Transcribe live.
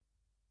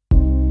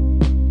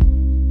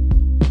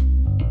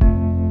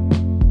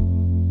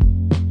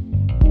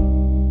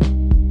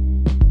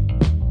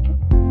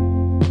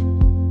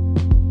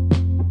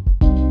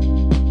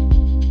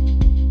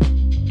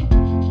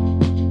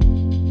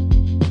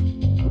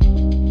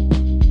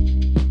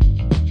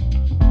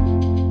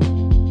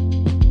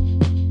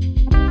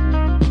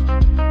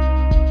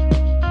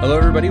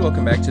everybody.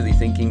 Welcome back to the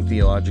Thinking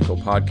Theological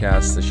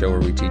Podcast, the show where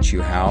we teach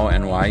you how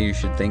and why you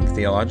should think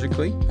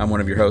theologically. I'm one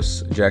of your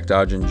hosts, Jack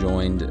Dodge, and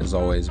joined, as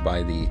always,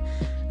 by the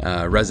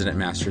resident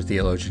master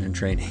theologian in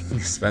training,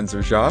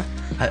 Spencer Shaw.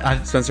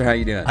 Spencer, how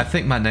you doing? I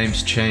think my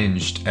name's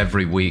changed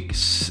every week,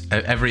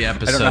 every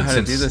episode. I don't know how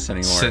to do this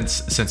anymore.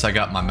 Since I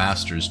got my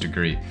master's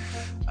degree.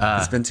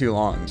 It's been too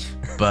long.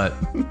 But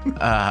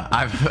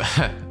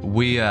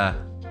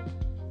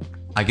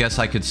I guess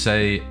I could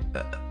say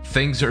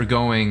things are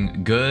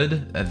going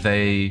good.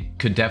 They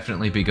could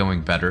definitely be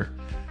going better.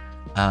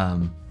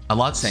 A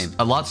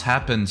lot's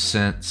happened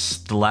since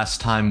the last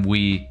time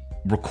we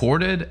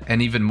recorded,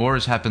 and even more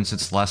has happened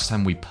since the last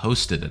time we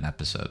posted an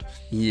episode.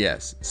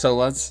 Yes. So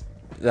let's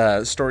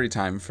story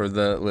time for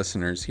the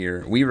listeners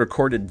here. We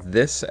recorded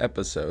this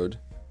episode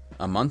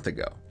a month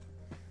ago.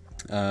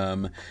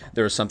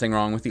 There was something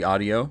wrong with the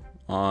audio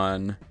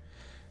on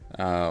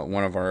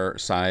one of our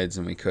sides,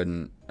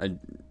 and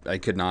I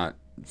could not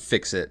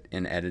fix it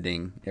in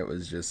editing. It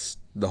was just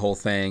the whole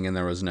thing, and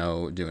there was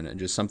no doing it.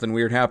 Just something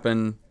weird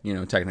happened,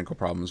 technical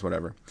problems,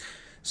 whatever.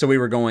 So we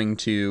were going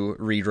to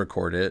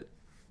re-record it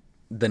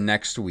the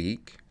next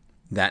week.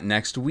 That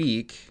next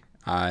week,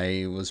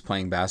 I was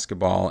playing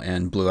basketball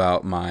and blew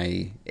out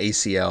my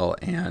ACL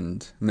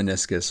and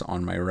meniscus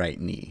on my right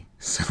knee.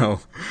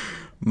 So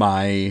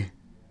I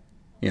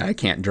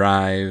can't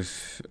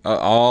drive.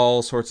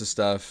 All sorts of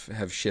stuff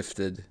have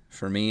shifted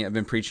for me. I've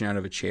been preaching out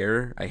of a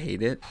chair. I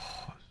hate it.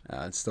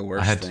 It's the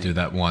worst I had thing. to do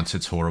that once.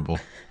 It's horrible.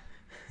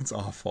 It's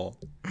awful.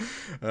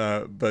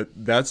 But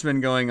that's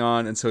been going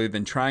on. And so we've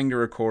been trying to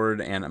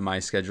record, and my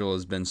schedule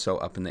has been so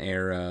up in the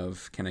air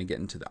of, can I get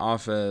into the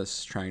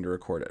office? Trying to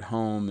record at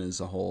home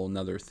is a whole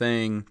nother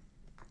thing.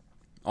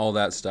 All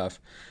that stuff.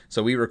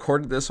 So we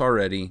recorded this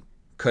already.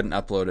 Couldn't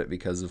upload it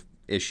because of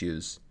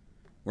issues.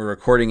 We're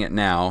recording it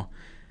now.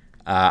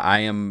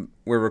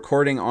 We're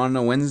recording on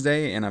a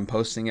Wednesday, and I'm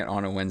posting it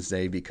on a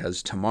Wednesday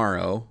because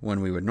tomorrow,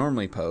 when we would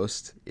normally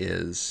post,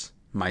 is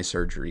my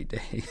surgery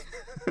day.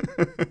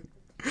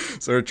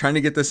 So we're trying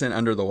to get this in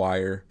under the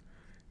wire,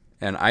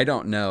 and I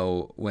don't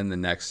know when the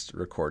next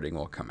recording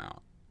will come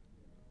out.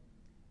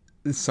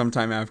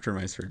 Sometime after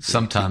my surgery.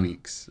 Sometime. 2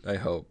 weeks, I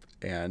hope.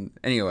 And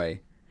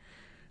anyway,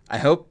 I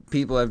hope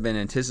people have been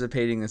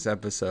anticipating this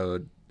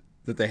episode,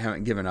 that they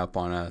haven't given up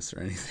on us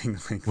or anything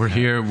like that. We're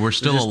here. We're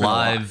still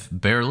alive,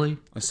 barely.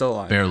 I'm still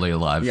alive. Barely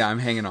alive. Yeah, I'm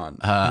hanging on.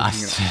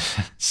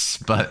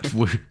 But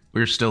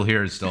we're still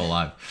here and still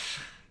alive.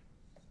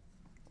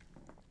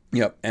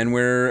 Yep, and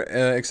we're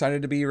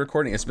excited to be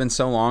recording. It's been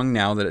so long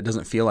now that it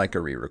doesn't feel like a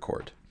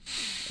re-record.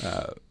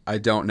 I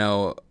don't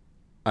know.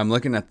 I'm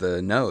looking at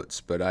the notes,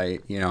 but I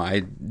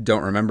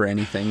don't remember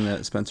anything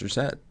that Spencer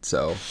said.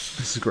 So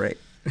this is great.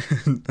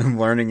 I'm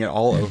learning it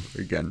all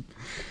over again.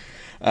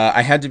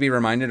 I had to be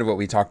reminded of what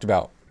we talked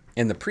about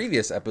in the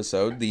previous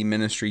episode, the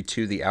ministry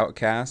to the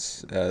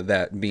outcasts,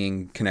 that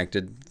being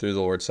connected through the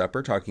Lord's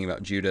Supper, talking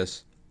about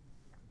Judas,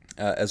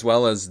 as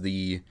well as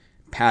the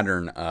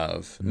pattern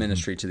of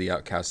ministry to the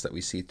outcasts that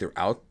we see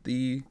throughout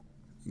the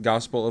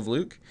Gospel of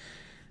Luke.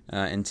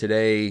 And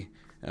today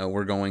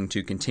we're going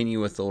to continue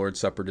with the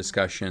Lord's Supper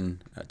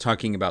discussion,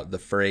 talking about the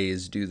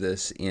phrase, do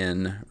this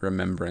in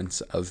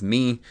remembrance of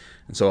me.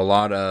 And so a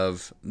lot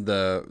of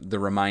the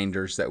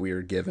reminders that we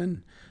are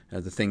given,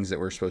 the things that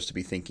we're supposed to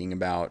be thinking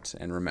about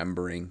and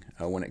remembering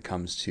when it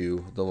comes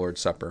to the Lord's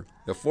Supper.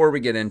 Before we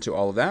get into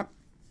all of that,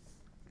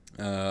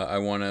 I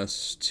want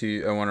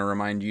to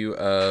remind you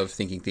of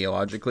Thinking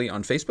Theologically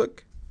on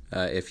Facebook.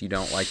 If you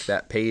don't like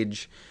that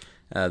page,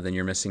 then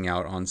you're missing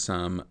out on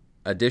some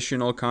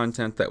additional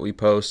content that we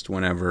post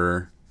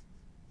whenever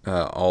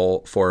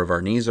all 4 of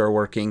our knees are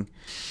working.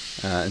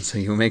 And so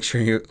you make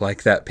sure you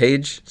like that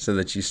page so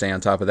that you stay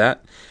on top of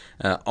that.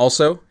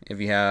 Also, if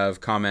you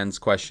have comments,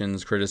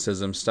 questions,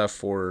 criticism, stuff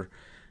for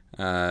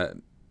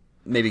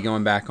maybe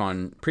going back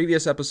on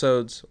previous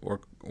episodes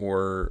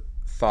or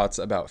thoughts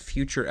about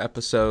future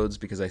episodes,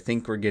 because I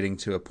think we're getting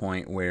to a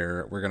point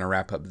where we're going to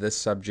wrap up this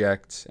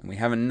subject, and we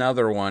have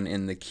another one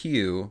in the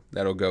queue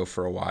that'll go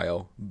for a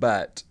while,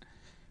 but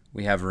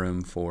we have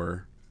room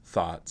for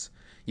thoughts.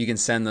 You can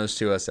send those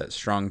to us at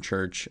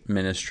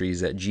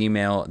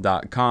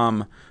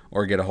strongchurchministries@gmail.com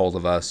or get a hold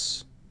of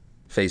us,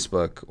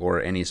 Facebook or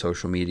any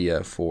social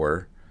media,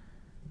 for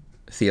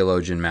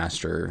Theologian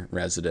Master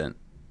Resident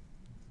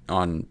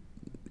on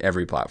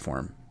every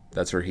platform.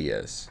 That's where he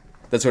is.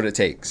 That's what it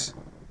takes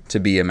to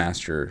be a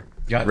master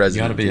resident.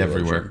 You gotta be theologian.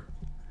 everywhere.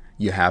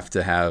 You have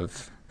to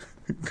have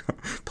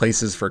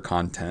places for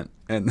content,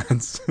 and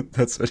that's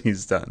what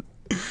he's done.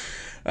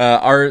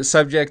 Our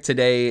subject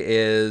today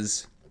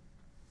is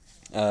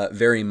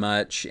very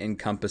much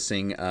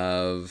encompassing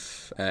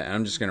of,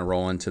 I'm just going to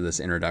roll into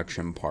this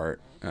introduction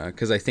part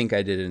because I think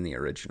I did it in the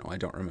original. I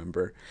don't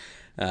remember.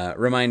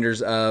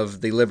 Reminders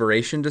of the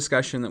liberation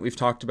discussion that we've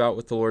talked about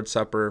with the Lord's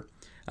Supper,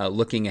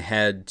 looking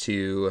ahead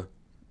to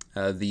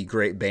the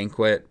great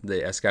banquet,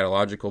 the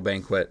eschatological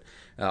banquet,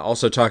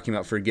 also talking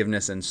about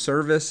forgiveness and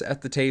service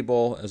at the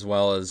table, as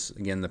well as,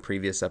 again, the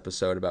previous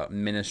episode about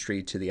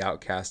ministry to the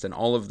outcast. And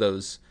all of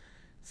those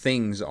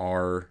things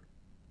are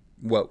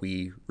what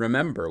we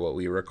remember, what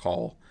we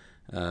recall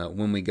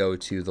when we go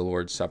to the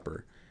Lord's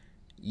Supper.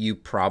 You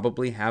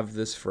probably have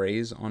this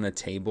phrase on a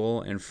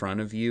table in front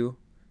of you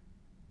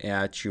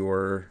at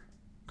your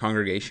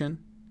congregation.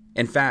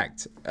 In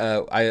fact,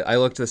 I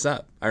looked this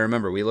up. I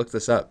remember we looked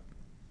this up.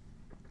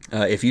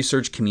 If you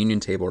search communion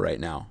table right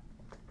now,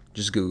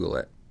 just Google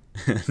it.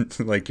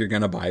 Like you're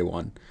going to buy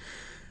one.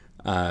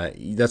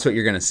 That's what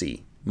you're going to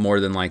see, more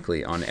than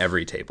likely, on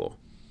every table.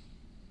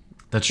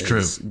 That's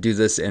true. Do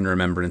this in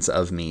remembrance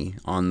of me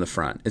on the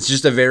front. It's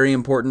just a very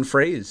important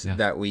phrase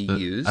that we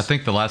use. I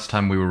think the last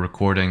time we were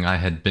recording, I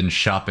had been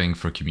shopping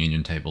for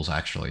communion tables,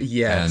 actually.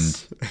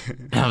 Yes.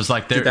 And I was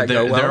like,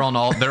 they're on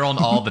all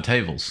the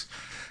tables.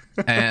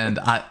 And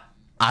I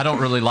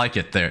don't really like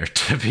it there,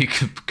 to be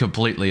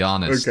completely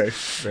honest. Okay,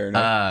 fair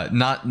enough.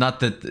 Not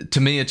that, to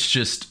me,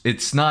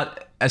 it's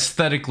not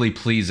aesthetically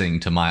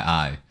pleasing to my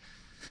eye.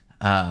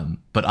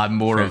 But I'm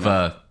more of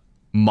a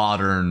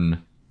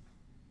modern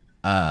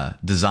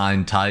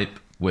design type,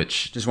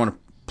 which just want a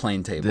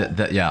plain table.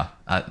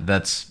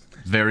 That's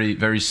very,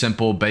 very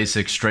simple,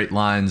 basic, straight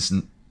lines.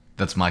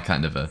 That's my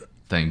kind of a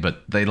thing.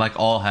 But they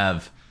all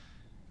have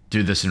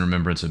 "do this in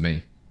remembrance of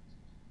me,"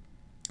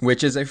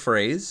 which is a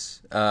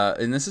phrase.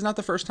 And this is not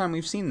the first time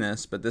we've seen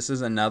this, but this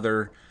is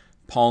another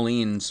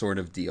Pauline sort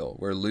of deal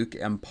where Luke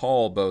and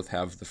Paul both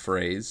have the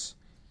phrase,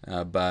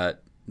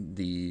 but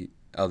the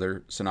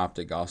other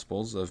synoptic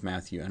gospels of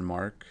Matthew and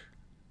Mark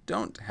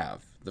don't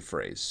have the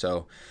phrase.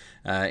 So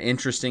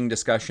interesting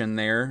discussion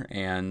there,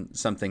 and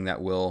something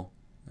that we'll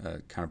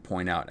kind of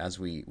point out as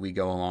we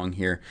go along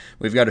here.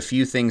 We've got a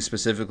few things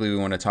specifically we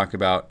want to talk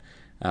about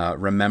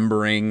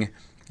remembering.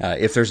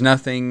 If there's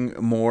nothing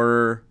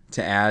more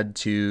to add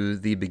to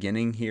the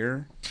beginning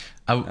here,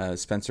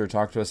 Spencer,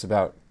 talk to us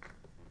about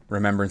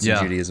remembrance in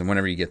Judaism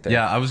whenever you get there.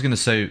 Yeah, I was going to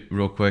say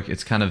real quick,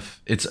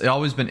 it's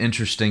always been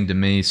interesting to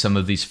me, some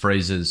of these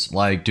phrases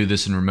like "do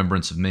this in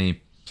remembrance of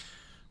me,"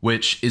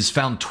 which is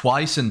found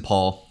twice in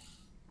Paul's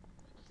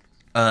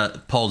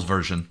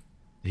version.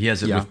 He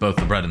has it with both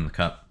the bread and the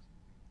cup.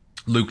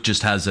 Luke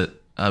just has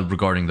it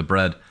regarding the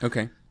bread.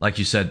 Okay. Like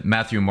you said,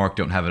 Matthew and Mark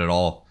don't have it at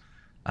all.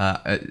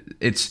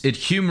 It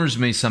humors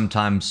me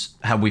sometimes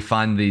how we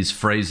find these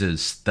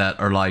phrases that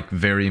are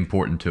very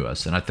important to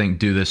us. And I think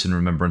 "do this in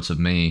remembrance of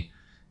me"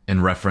 in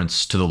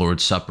reference to the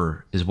Lord's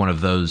Supper is one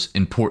of those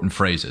important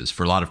phrases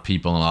for a lot of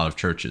people in a lot of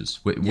churches,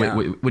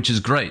 which is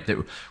great.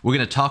 We're going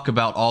to talk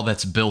about all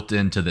that's built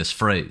into this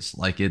phrase.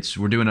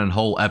 We're doing a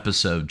whole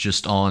episode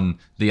just on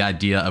the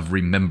idea of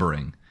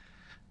remembering.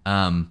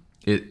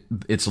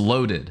 It's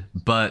loaded,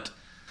 but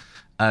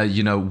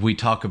we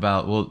talk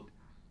about,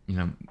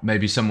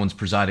 maybe someone's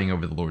presiding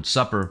over the Lord's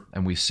Supper,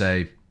 and we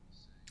say,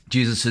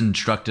 Jesus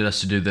instructed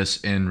us to do this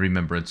in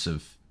remembrance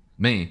of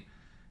me.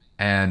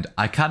 And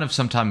I kind of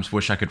sometimes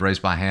wish I could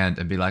raise my hand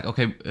and be like,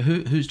 okay,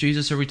 whose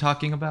Jesus are we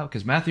talking about?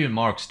 Because Matthew and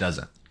Mark's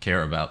doesn't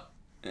care about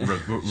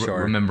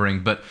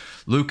remembering, but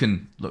Luke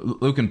and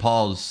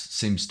Paul's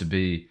seems to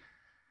be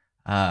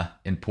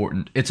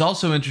important. It's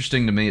also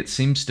interesting to me, it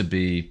seems to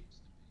be,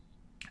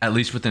 at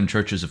least within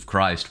churches of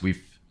Christ,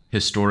 we've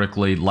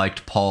historically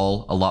liked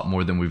Paul a lot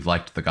more than we've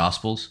liked the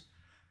Gospels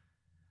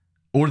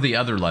or the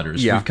other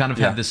letters. We've kind of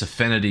had this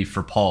affinity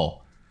for Paul.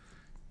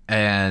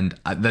 And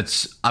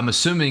I'm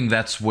assuming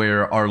that's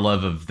where our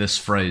love of this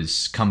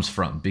phrase comes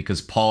from,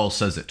 because Paul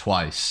says it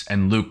twice,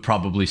 and Luke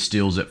probably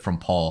steals it from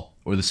Paul,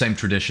 or the same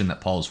tradition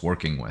that Paul's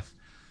working with.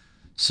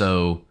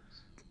 So,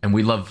 and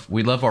we love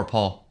our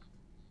Paul.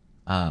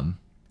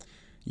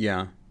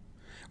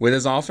 With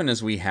as often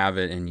as we have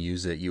it and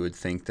use it, you would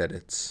think that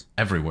it's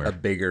everywhere, a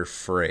bigger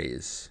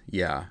phrase.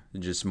 Yeah,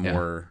 just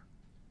more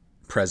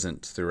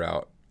present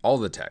throughout all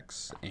the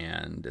texts,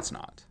 and it's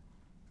not.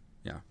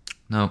 Yeah.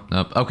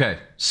 Nope. Okay,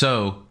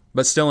 so...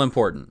 But still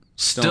important.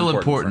 Still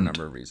important for a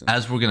number of reasons.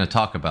 As we're going to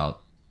talk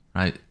about,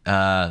 right?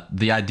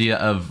 The idea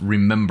of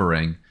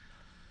remembering.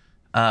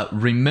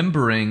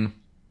 Remembering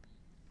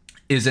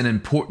is an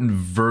important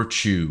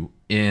virtue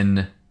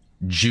in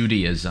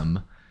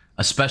Judaism,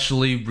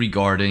 especially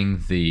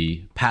regarding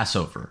the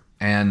Passover.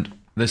 And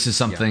this is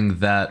something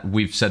that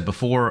we've said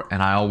before,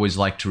 and I always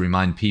like to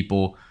remind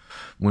people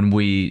when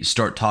we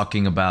start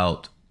talking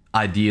about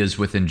ideas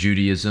within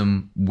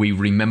Judaism, we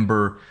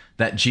remember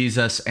that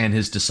Jesus and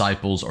his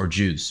disciples are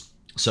Jews.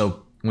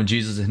 So when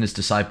Jesus and his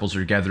disciples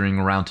are gathering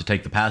around to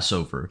take the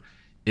Passover,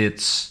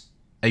 it's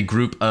a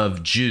group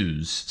of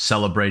Jews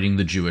celebrating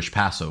the Jewish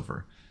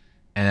Passover.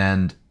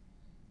 And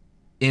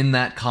in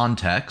that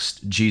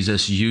context,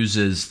 Jesus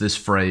uses this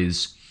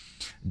phrase,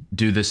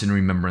 "do this in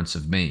remembrance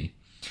of me."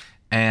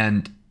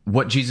 And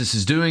what Jesus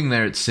is doing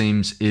there, it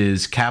seems,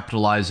 is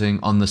capitalizing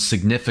on the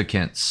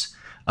significance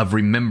of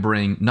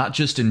remembering, not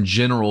just in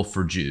general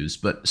for Jews,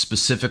 but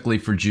specifically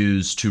for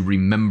Jews to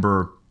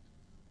remember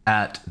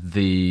at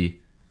the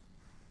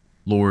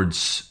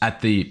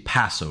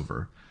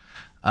Passover.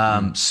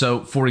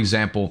 So, for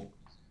example,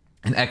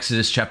 in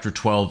Exodus chapter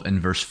 12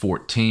 and verse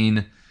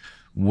 14,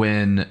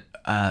 when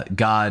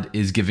God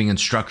is giving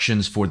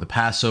instructions for the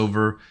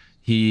Passover,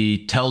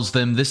 he tells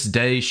them, "This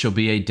day shall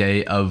be a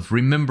day of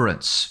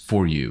remembrance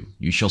for you.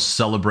 You shall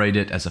celebrate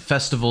it as a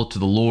festival to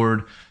the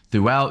Lord.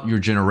 Throughout your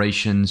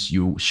generations,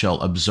 you shall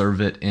observe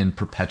it in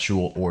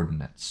perpetual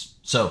ordinance."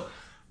 So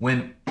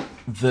when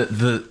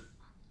the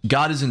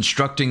God is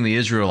instructing the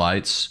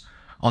Israelites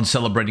on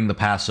celebrating the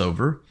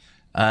Passover,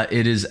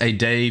 it is a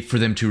day for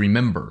them to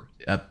remember.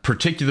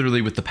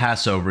 Particularly with the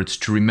Passover, it's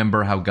to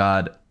remember how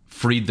God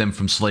freed them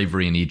from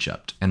slavery in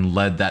Egypt and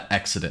led that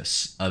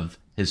exodus of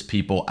his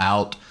people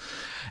out.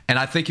 And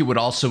I think it would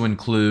also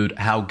include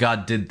how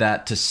God did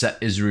that to set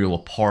Israel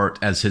apart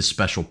as his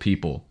special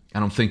people. I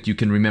don't think you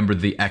can remember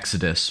the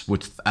Exodus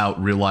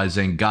without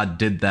realizing God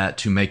did that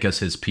to make us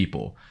his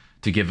people,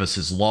 to give us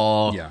his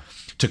law,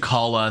 to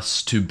call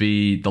us to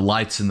be the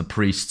lights and the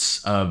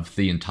priests of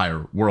the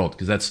entire world,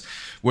 because that's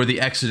where the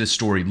Exodus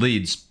story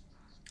leads.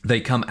 They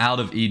come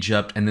out of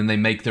Egypt and then they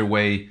make their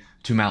way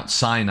to Mount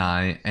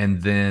Sinai.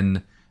 And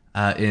then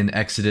in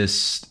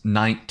Exodus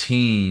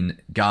 19,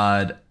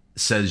 God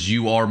says,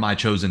 "You are my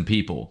chosen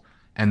people,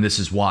 and this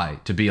is why,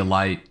 to be a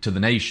light to the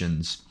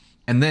nations."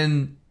 And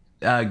then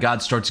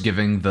God starts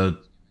giving the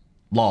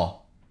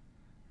law,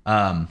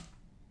 the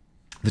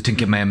Ten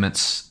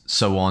Commandments,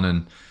 so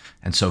on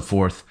and so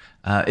forth.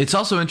 It's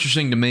also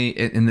interesting to me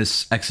in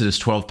this Exodus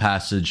 12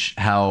 passage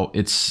how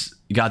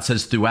God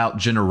says, "Throughout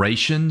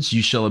generations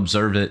you shall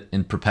observe it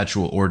in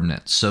perpetual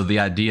ordinance." So the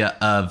idea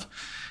of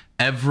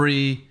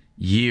every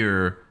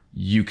year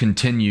you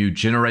continue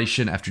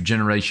generation after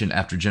generation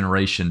after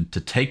generation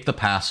to take the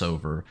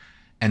Passover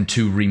and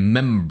to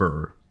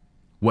remember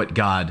what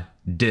God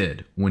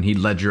did when he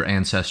led your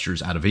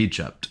ancestors out of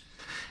Egypt.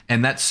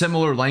 And that's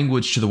similar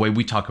language to the way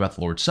we talk about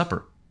the Lord's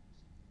Supper.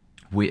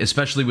 We,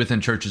 especially within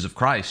churches of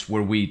Christ,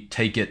 where we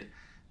take it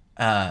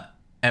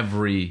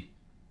every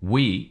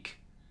week,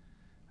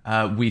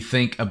 we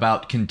think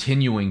about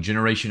continuing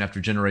generation after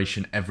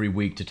generation every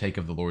week to take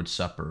of the Lord's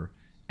Supper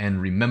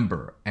and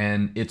remember.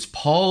 And it's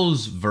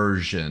Paul's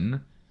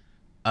version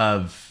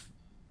of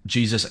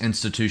Jesus'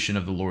 institution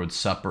of the Lord's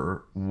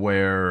Supper,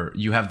 where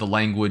you have the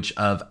language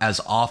of "as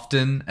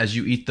often as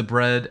you eat the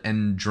bread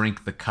and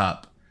drink the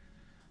cup."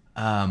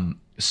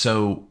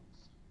 So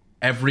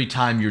every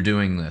time you're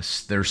doing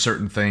this, there are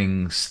certain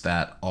things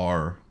that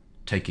are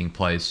taking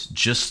place,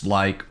 just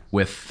like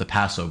with the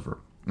Passover.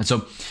 And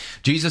so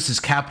Jesus is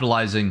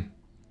capitalizing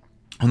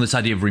on this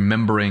idea of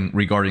remembering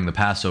regarding the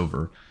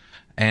Passover,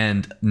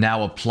 and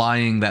now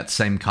applying that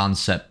same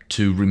concept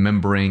to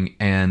remembering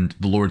and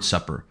the Lord's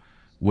Supper,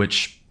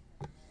 which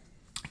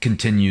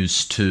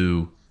continues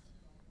to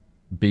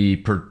be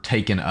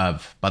partaken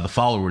of by the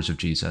followers of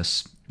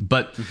Jesus.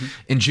 But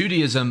in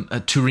Judaism,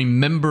 to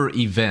remember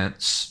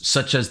events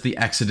such as the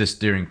Exodus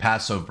during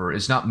Passover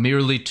is not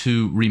merely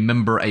to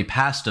remember a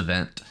past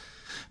event,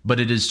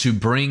 but it is to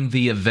bring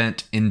the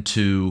event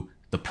into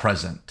the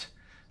present.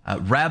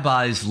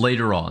 Rabbis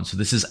later on, so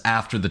this is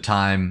after the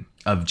time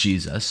of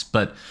Jesus,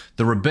 but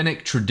the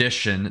rabbinic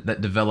tradition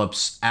that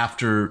develops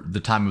after the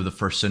time of the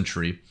first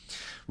century,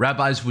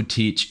 rabbis would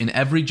teach, in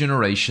every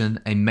generation,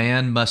 a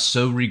man must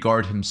so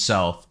regard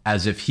himself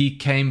as if he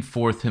came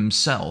forth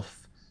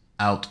himself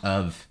out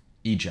of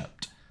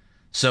Egypt.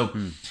 So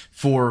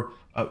for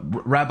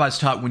rabbis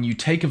taught, when you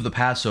take of the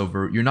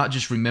Passover, you're not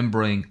just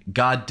remembering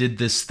God did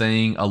this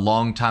thing a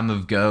long time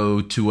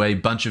ago to a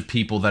bunch of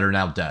people that are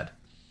now dead.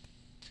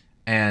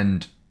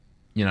 And,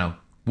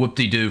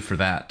 whoop-de-doo for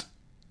that.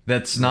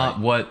 That's not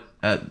what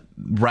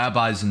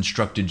rabbis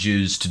instructed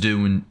Jews to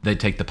do when they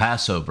take the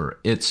Passover.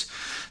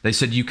 They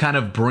said you kind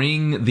of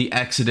bring the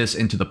Exodus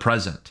into the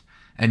present,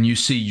 and you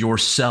see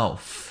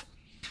yourself.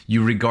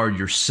 You regard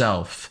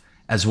yourself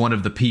as one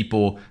of the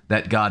people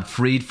that God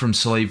freed from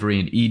slavery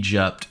in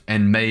Egypt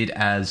and made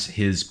as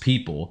his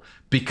people,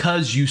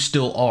 because you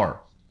still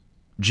are.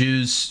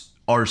 Jews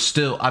are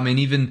still,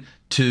 even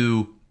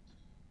to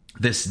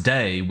this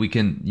day, we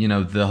can,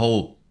 the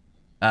whole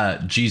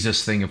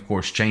Jesus thing, of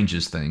course,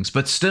 changes things.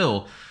 But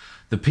still,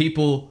 the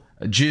people,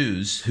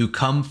 Jews, who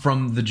come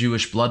from the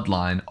Jewish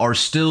bloodline are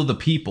still the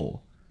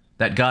people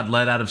that God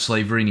led out of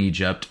slavery in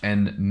Egypt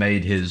and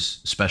made his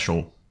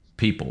special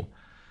people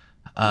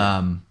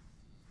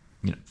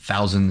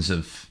thousands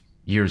of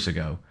years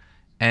ago.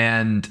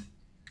 And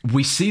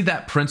we see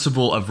that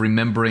principle of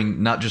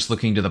remembering, not just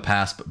looking to the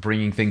past, but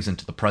bringing things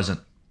into the present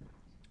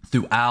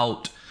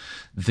throughout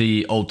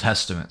the Old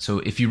Testament. So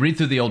if you read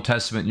through the Old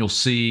Testament, you'll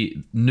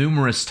see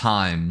numerous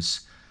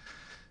times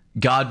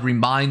God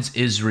reminds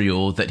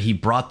Israel that he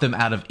brought them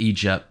out of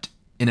Egypt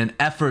in an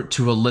effort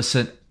to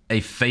elicit a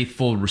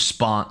faithful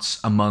response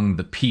among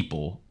the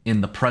people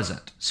in the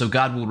present. So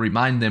God will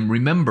remind them,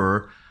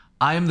 remember,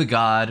 I am the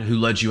God who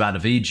led you out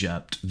of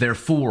Egypt.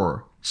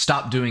 Therefore,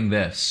 stop doing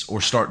this or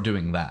start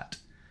doing that.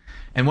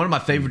 And one of my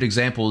favorite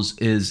examples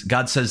is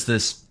God says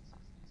this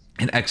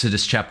in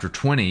Exodus chapter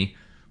 20,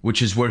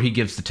 which is where he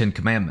gives the Ten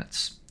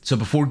Commandments. So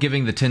before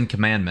giving the Ten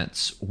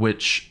Commandments,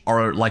 which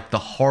are like the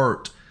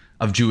heart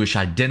of Jewish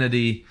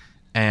identity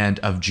and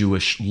of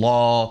Jewish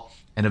law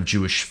and of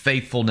Jewish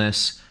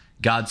faithfulness,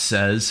 God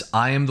says,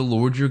 I am the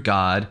Lord your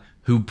God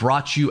who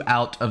brought you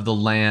out of the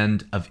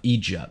land of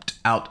Egypt,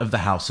 out of the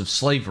house of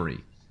slavery.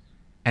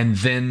 And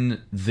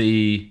then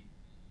the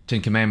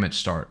Ten Commandments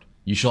start.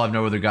 You shall have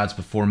no other gods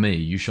before me.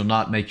 You shall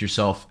not make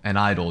yourself an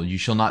idol. You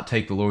shall not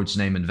take the Lord's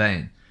name in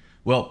vain.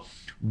 Well,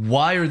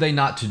 why are they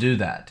not to do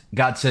that?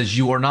 God says,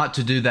 you are not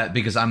to do that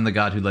because I'm the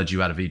God who led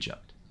you out of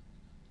Egypt.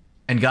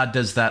 And God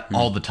does that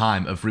all the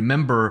time of,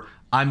 remember,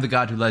 I'm the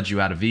God who led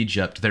you out of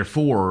Egypt.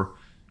 Therefore,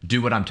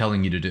 do what I'm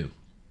telling you to do.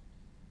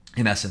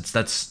 In essence,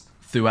 that's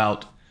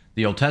throughout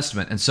the Old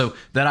Testament. And so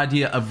that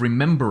idea of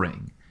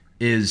remembering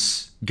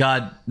is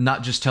God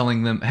not just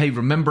telling them, hey,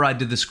 remember I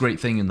did this great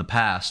thing in the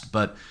past,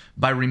 but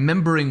by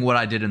remembering what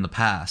I did in the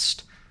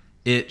past,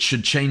 it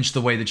should change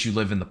the way that you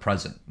live in the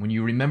present. When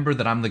you remember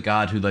that I'm the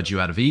God who led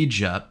you out of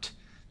Egypt,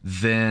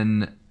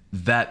 then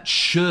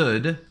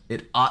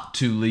it ought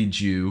to lead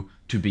you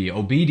to be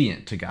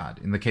obedient to God.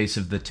 In the case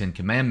of the Ten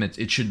Commandments,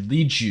 it should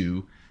lead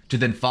you to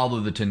then follow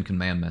the Ten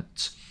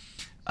Commandments.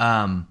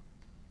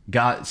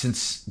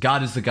 Since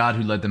God is the God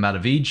who led them out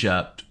of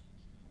Egypt,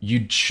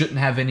 you shouldn't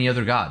have any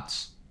other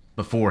gods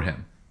before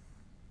him,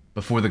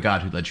 before the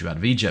God who led you out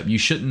of Egypt. You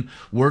shouldn't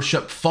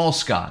worship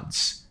false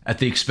gods at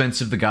the expense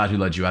of the God who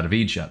led you out of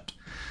Egypt.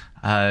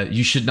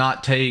 You should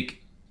not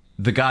take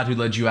the God who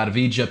led you out of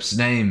Egypt's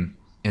name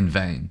in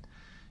vain.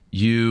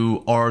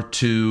 You are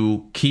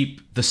to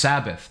keep the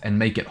Sabbath and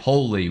make it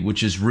holy,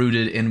 which is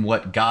rooted in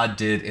what God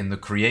did in the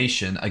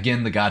creation.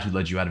 Again, the God who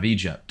led you out of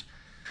Egypt.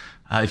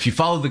 If you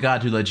follow the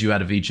God who led you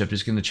out of Egypt,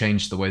 it's going to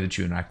change the way that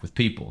you interact with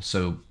people.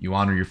 So you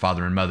honor your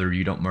father and mother,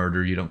 you don't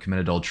murder, you don't commit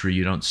adultery,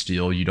 you don't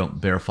steal, you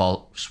don't bear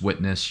false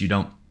witness, you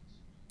don't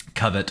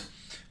covet,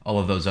 all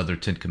of those other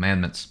 10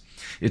 commandments.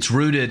 It's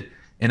rooted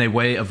in a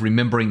way of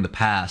remembering the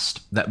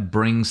past that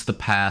brings the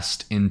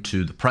past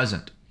into the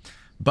present.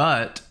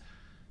 But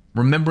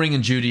remembering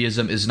in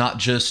Judaism is not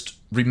just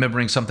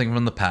remembering something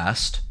from the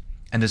past,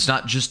 and it's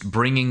not just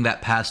bringing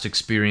that past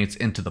experience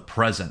into the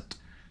present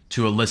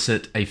to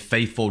elicit a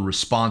faithful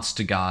response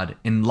to God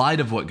in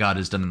light of what God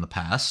has done in the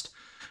past.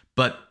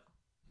 But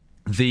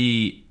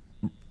the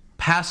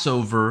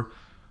Passover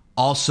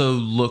also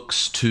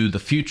looks to the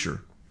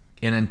future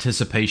in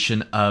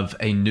anticipation of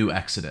a new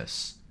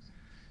Exodus.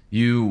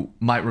 You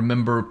might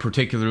remember,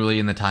 particularly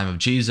in the time of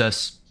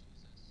Jesus,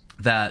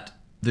 that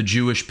the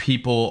Jewish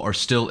people are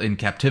still in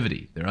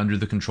captivity. They're under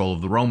the control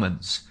of the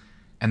Romans,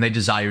 and they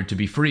desired to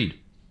be freed.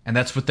 And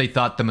that's what they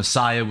thought the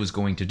Messiah was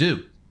going to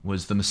do.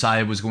 The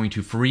Messiah was going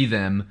to free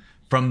them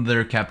from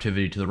their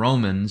captivity to the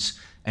Romans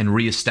and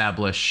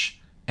reestablish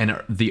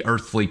the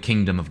earthly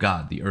kingdom of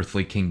God, the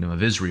earthly kingdom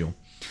of Israel.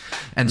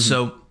 And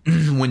so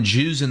when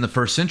Jews in the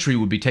first century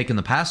would be taking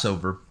the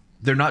Passover,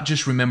 they're not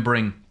just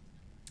remembering,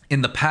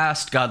 in the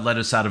past, God led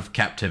us out of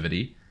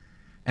captivity.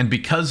 And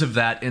because of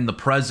that, in the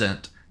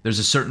present, there's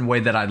a certain way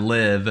that I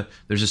live.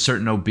 There's a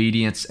certain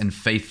obedience and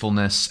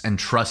faithfulness and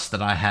trust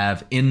that I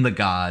have in the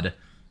God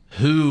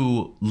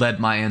who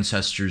led my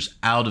ancestors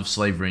out of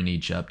slavery in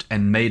Egypt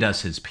and made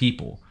us his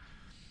people.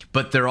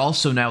 But they're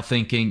also now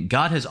thinking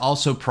God has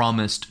also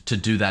promised to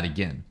do that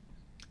again,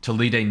 to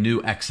lead a new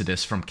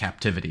exodus from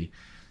captivity.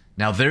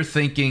 Now they're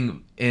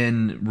thinking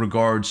in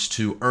regards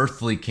to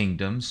earthly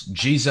kingdoms.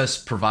 Jesus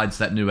provides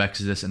that new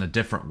exodus in a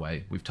different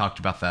way. We've talked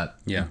about that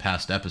in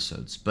past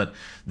episodes. But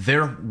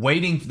they're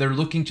looking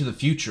to the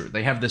future.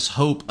 They have this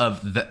hope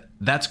of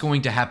that's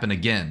going to happen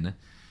again.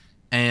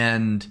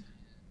 And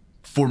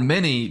for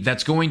many,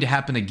 that's going to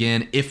happen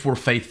again if we're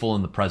faithful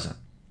in the present.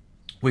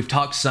 We've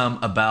talked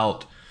some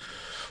about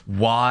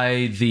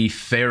why the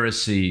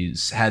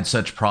Pharisees had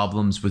such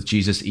problems with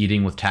Jesus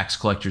eating with tax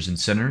collectors and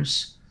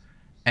sinners.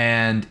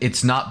 And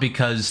it's not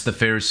because the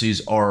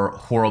Pharisees are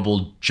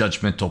horrible,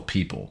 judgmental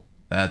people.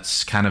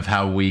 That's kind of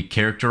how we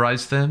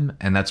characterize them,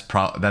 and that's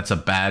a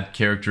bad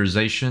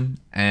characterization,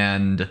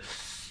 and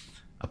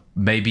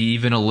maybe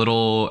even a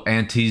little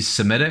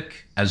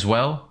anti-Semitic as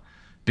well.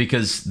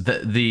 Because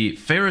the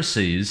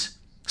Pharisees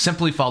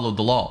simply followed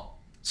the law.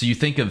 So you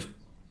think of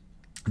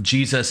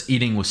Jesus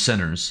eating with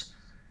sinners,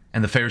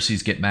 and the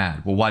Pharisees get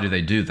mad. Well, why do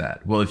they do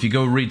that? Well, if you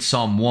go read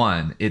Psalm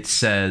 1, it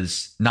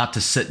says not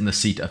to sit in the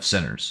seat of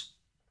sinners.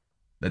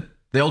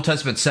 The Old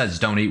Testament says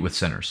don't eat with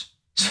sinners.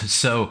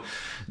 So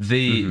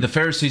the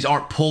Pharisees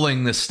aren't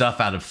pulling this stuff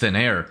out of thin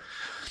air.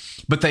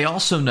 But they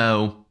also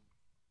know,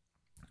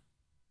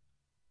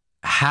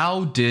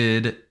 how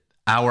did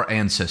our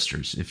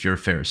ancestors, if you're a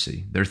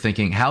Pharisee, they're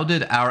thinking, how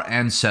did our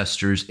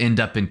ancestors end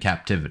up in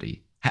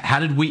captivity?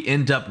 How did we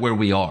end up where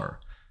we are?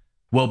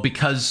 Well,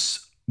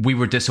 because we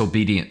were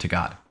disobedient to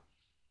God.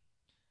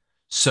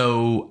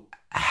 So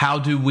how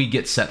do we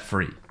get set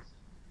free?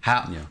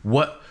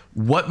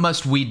 What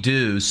must we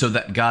do so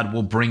that God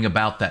will bring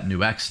about that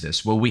new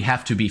exodus? Well, we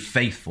have to be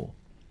faithful.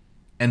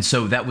 And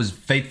so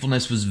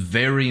faithfulness was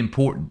very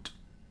important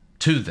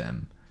to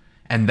them.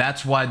 And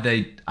that's why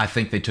I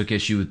think they took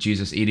issue with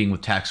Jesus eating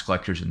with tax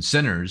collectors and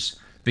sinners,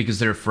 because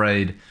they're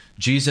afraid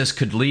Jesus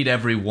could lead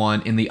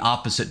everyone in the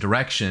opposite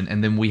direction,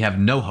 and then we have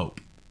no hope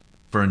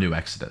for a new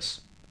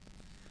exodus.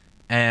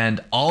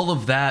 And all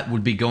of that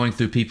would be going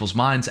through people's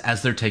minds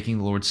as they're taking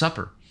the Lord's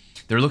Supper.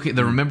 They're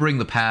remembering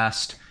the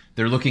past.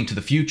 they're looking to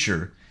the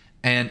future.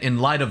 And in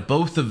light of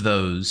both of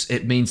those,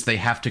 it means they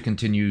have to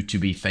continue to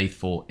be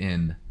faithful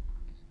in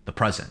the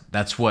present.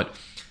 That's what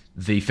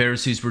the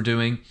Pharisees were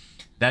doing.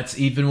 That's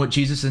even what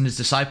Jesus and his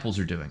disciples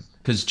are doing.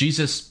 Because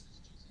Jesus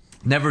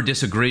never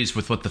disagrees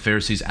with what the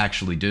Pharisees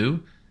actually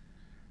do.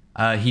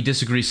 He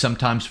disagrees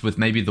sometimes with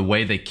maybe the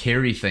way they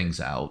carry things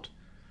out,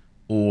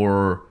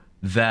 or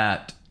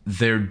that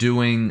they're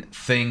doing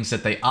things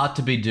that they ought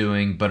to be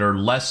doing but are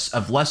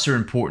lesser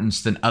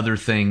importance than other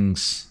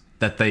things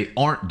that they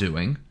aren't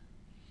doing,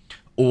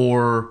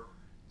 or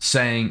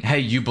saying, hey,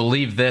 you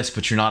believe this,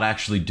 but you're not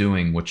actually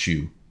doing what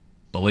you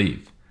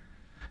believe.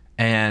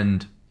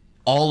 And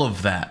all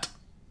of that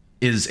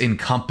is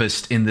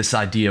encompassed in this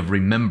idea of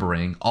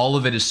remembering. All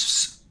of it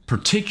is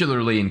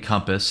particularly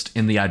encompassed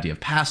in the idea of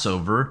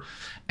Passover,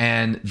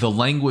 and the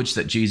language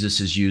that Jesus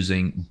is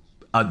using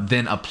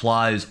then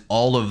applies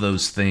all of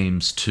those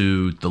themes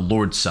to the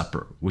Lord's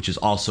Supper, which is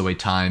also a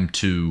time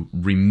to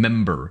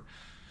remember,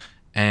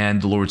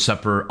 and the Lord's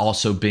Supper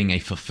also being a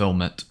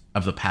fulfillment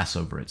of the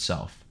Passover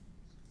itself.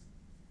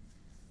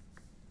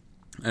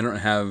 I don't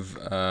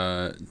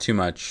have too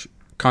much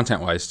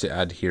content-wise to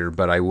add here,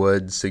 but I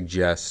would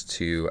suggest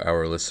to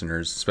our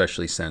listeners,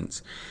 especially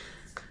since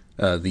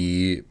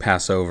the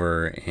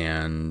Passover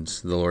and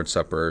the Lord's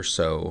Supper are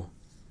so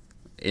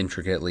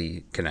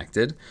intricately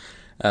connected,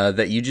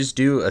 that you just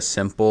do a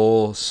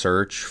simple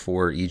search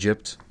for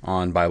Egypt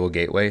on Bible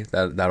Gateway.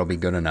 That'll be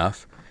good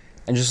enough.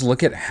 And just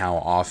look at how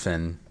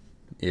often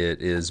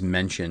it is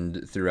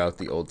mentioned throughout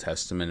the Old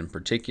Testament in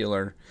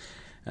particular,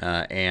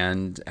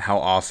 and how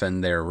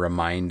often they're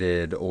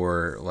reminded,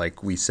 or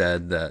like we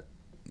said, that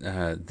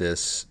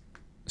this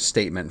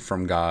statement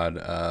from God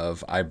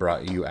of, I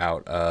brought you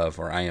out of,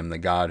 or I am the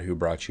God who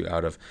brought you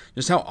out of,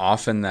 just how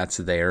often that's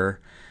there.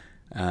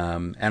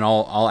 And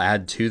I'll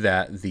add to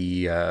that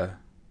the,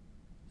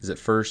 is it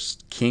 1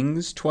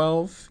 Kings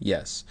 12?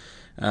 Yes.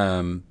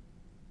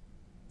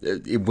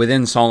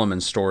 Within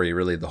Solomon's story,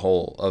 really the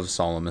whole of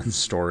Solomon's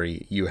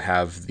story, you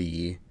have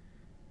the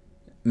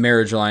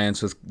marriage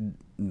alliance with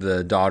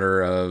the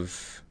daughter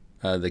of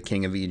the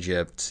king of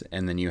Egypt,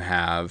 and then you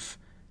have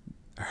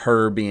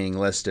her being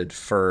listed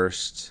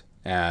first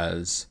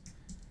as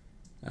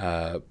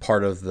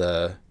part of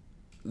the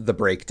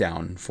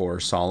breakdown for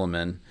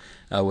Solomon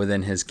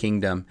within his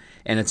kingdom.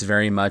 And it's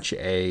very much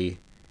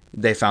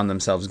they found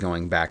themselves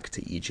going back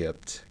to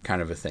Egypt kind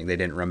of a thing. They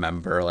didn't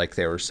remember like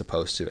they were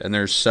supposed to. And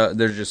there's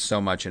just so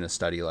much in a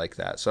study like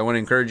that. So I want to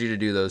encourage you to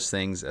do those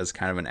things as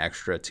kind of an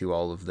extra to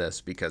all of this,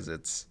 because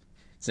it's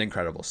an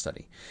incredible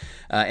study.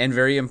 And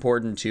very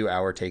important to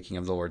our taking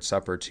of the Lord's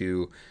Supper,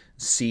 to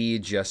see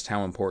just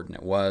how important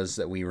it was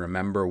that we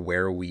remember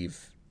where we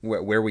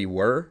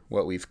were,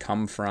 what we've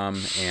come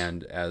from,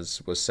 and,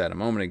 as was said a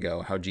moment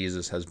ago, how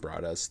Jesus has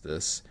brought us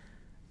this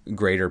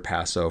greater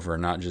Passover,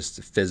 not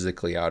just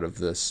physically out of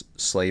this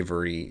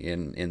slavery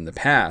in the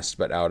past,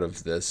 but out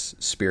of this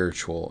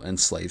spiritual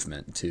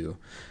enslavement to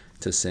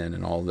sin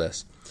and all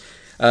this.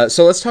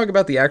 So let's talk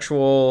about the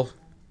actual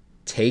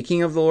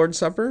taking of the Lord's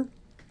Supper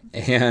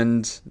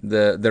and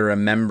the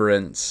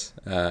remembrance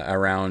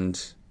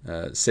around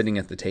sitting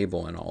at the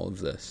table and all of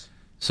this.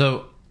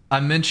 So I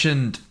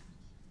mentioned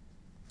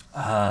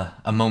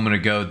a moment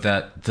ago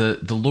that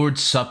the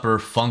Lord's Supper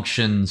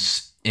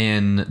functions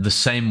in the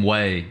same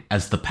way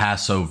as the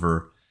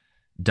Passover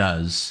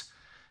does,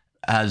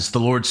 as the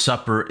Lord's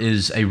Supper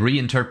is a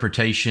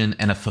reinterpretation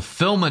and a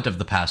fulfillment of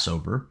the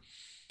Passover,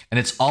 and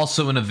it's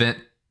also an event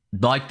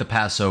like the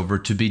Passover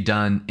to be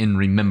done in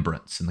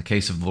remembrance, in the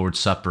case of the Lord's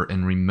Supper,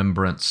 in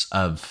remembrance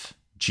of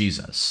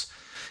Jesus.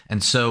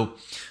 And so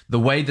the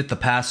way that the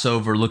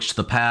Passover looks to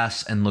the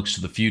past and looks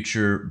to the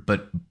future,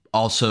 but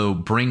also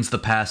brings the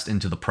past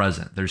into the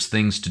present. There's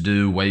things to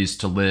do, ways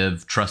to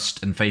live,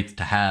 trust and faith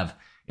to have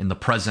in the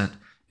present,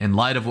 in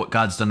light of what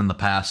God's done in the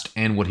past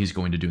and what he's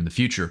going to do in the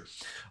future.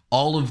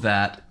 All of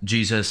that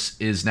Jesus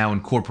is now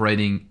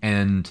incorporating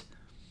and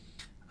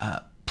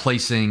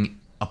placing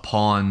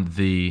upon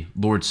the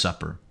Lord's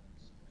Supper.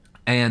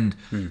 And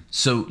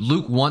so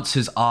Luke wants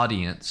his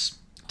audience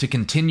to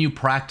continue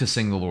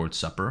practicing the Lord's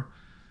Supper,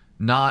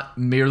 not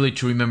merely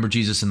to remember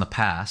Jesus in the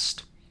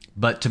past,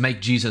 but to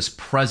make Jesus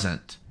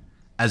present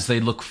as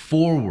they look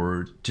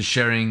forward to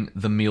sharing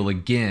the meal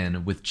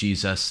again with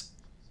Jesus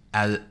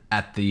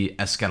at the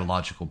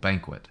eschatological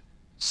banquet.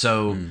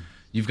 So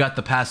you've got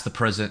the past, the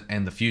present,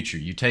 and the future.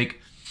 You take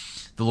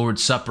the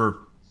Lord's Supper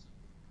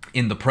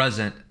in the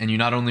present, and you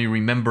not only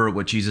remember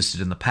what Jesus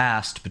did in the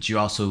past, but you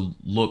also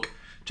look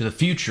to the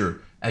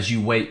future as you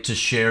wait to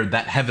share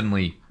that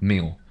heavenly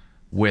meal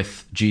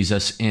with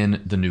Jesus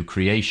in the new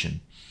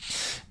creation.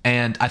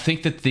 And I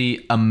think that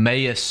the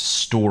Emmaus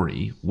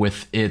story,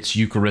 with its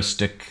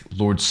Eucharistic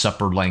Lord's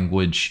Supper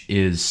language,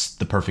 is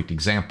the perfect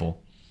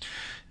example.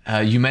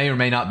 You may or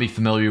may not be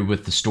familiar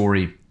with the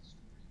story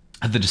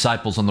of the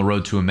disciples on the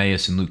road to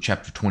Emmaus in Luke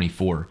chapter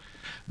 24.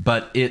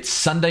 But it's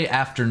Sunday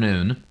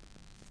afternoon.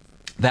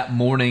 That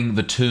morning,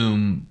 the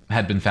tomb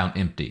had been found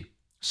empty.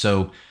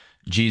 So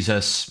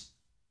Jesus,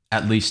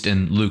 at least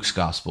in Luke's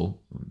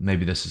gospel,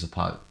 maybe this is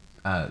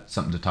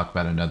something to talk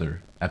about in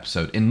another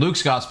episode. In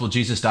Luke's gospel,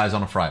 Jesus dies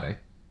on a Friday.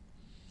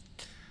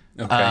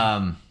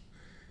 Okay.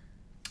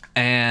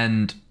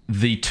 And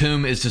the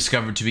tomb is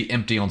discovered to be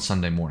empty on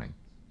Sunday morning,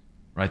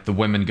 right? The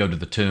women go to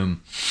the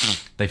tomb.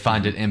 They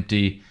find it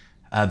empty.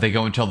 They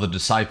go and tell the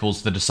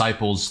disciples. The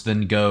disciples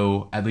then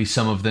go, at least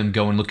some of them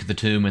go and look at the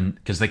tomb, and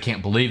because they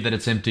can't believe that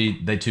it's empty,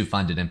 they too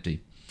find it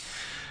empty.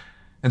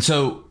 And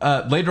so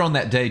later on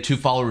that day, two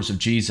followers of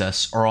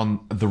Jesus are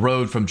on the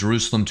road from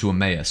Jerusalem to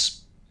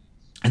Emmaus,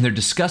 and they're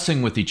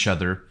discussing with each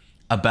other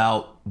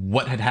about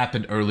what had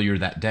happened earlier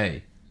that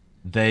day.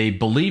 They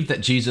believed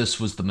that Jesus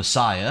was the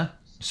Messiah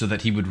so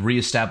that he would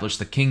reestablish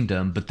the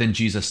kingdom, but then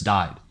Jesus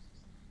died,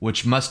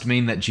 which must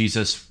mean that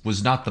Jesus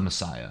was not the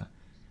Messiah.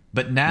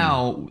 But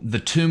now the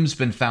tomb's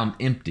been found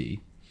empty,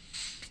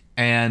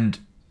 and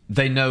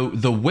they know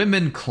the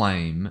women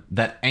claim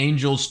that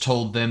angels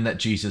told them that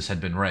Jesus had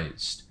been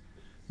raised.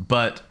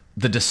 But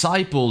the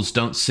disciples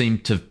don't seem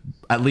to,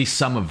 at least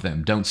some of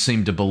them, don't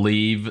seem to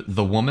believe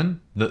the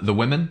women,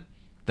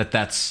 that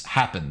that's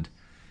happened.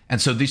 And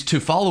so these two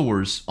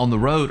followers on the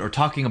road are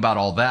talking about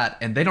all that,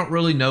 and they don't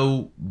really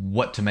know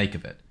what to make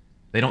of it.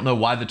 They don't know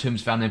why the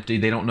tomb's found empty.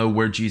 They don't know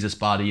where Jesus'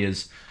 body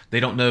is. They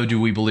don't know, do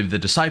we believe the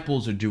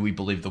disciples or do we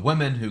believe the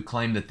women who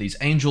claim that these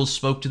angels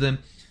spoke to them?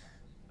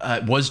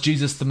 Was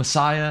Jesus the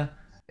Messiah?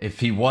 If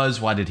he was,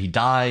 why did he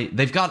die?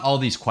 They've got all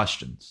these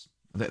questions.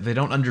 They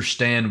don't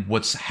understand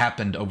what's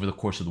happened over the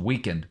course of the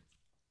weekend.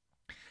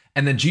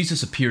 And then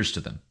Jesus appears to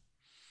them.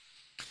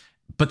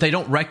 But they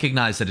don't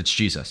recognize that it's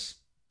Jesus.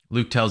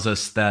 Luke tells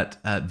us that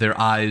their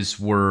eyes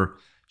were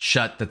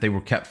shut, that they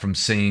were kept from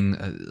seeing.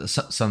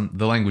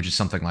 The language is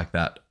something like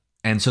that.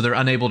 And so they're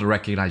unable to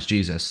recognize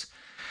Jesus.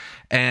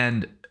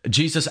 And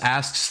Jesus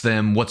asks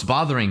them what's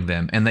bothering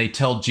them, and they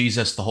tell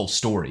Jesus the whole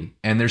story.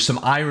 And there's some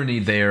irony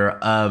there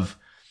of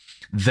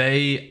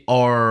they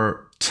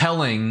are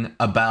telling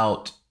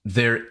about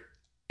their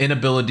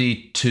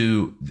inability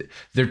to,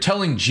 they're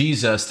telling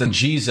Jesus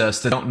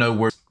that they don't know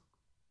where,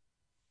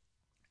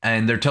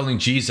 and they're telling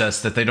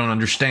Jesus that they don't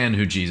understand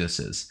who Jesus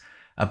is.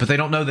 But they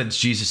don't know that it's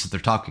Jesus that they're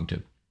talking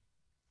to.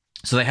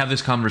 So they have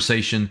this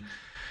conversation.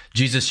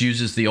 Jesus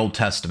uses the Old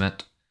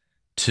Testament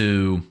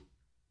to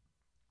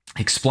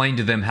explain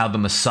to them how the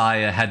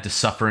Messiah had to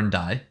suffer and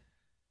die.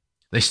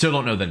 They still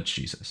don't know that it's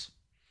Jesus.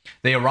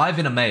 They arrive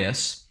in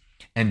Emmaus,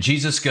 and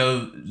Jesus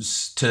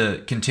goes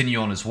to continue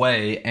on his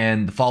way,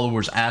 and the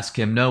followers ask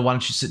him, no, why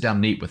don't you sit down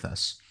and eat with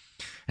us?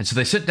 And so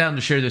they sit down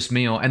to share this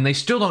meal, and they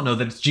still don't know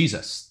that it's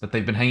Jesus that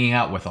they've been hanging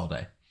out with all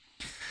day.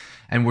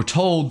 And we're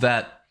told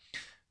that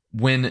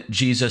when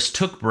Jesus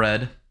took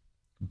bread,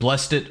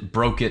 blessed it,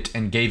 broke it,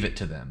 and gave it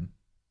to them,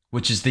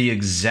 which is the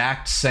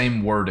exact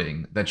same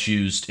wording that's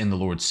used in the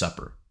Lord's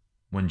Supper,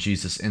 when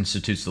Jesus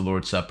institutes the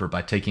Lord's Supper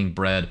by taking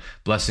bread,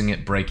 blessing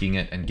it, breaking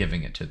it, and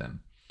giving it to them.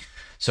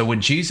 So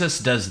when Jesus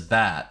does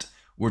that,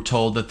 we're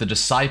told that the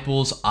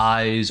disciples'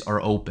 eyes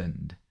are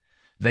opened.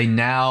 They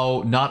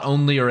now not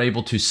only are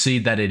able to see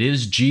that it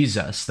is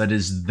Jesus that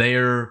is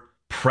there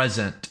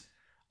present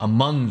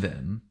among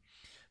them,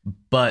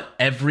 but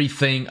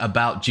everything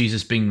about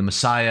Jesus being the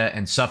Messiah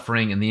and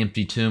suffering and the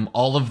empty tomb,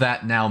 all of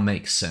that now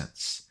makes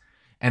sense.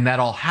 And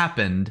that all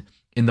happened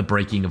in the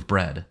breaking of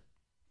bread.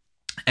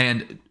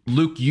 And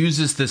Luke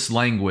uses this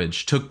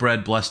language, took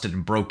bread, blessed it,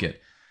 and broke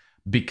it,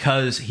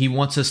 because he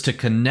wants us to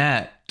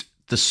connect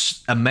the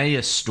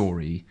Emmaus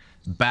story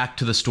back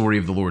to the story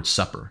of the Lord's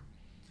Supper.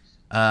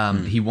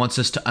 He wants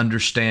us to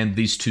understand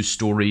these two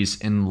stories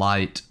in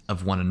light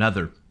of one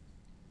another.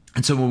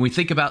 And so when we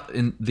think about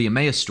in the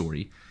Emmaus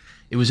story,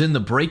 it was in the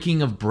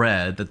breaking of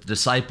bread that the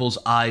disciples'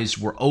 eyes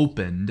were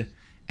opened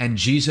and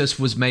Jesus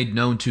was made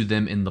known to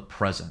them in the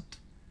present.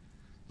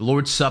 The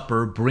Lord's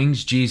Supper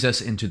brings Jesus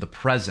into the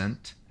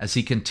present as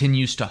he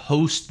continues to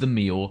host the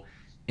meal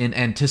in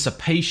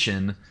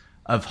anticipation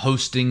of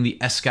hosting the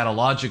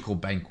eschatological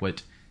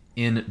banquet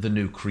in the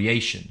new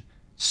creation.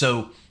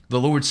 So the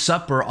Lord's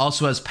Supper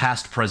also has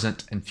past,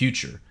 present, and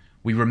future.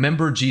 We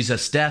remember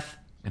Jesus' death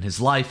and his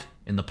life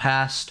in the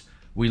past.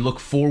 We look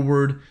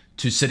forward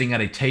to sitting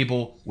at a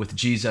table with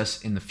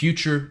Jesus in the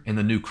future, in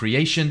the new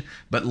creation.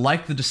 But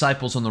like the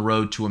disciples on the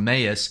road to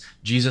Emmaus,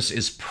 Jesus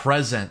is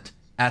present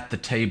at the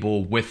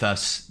table with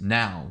us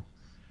now.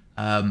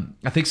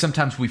 I think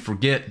sometimes we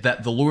forget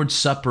that the Lord's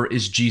Supper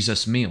is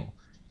Jesus' meal.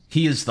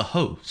 He is the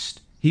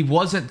host. He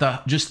wasn't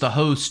just the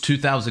host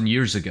 2,000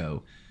 years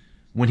ago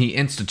when he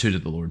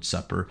instituted the Lord's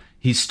Supper.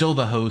 He's still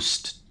the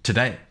host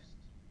today.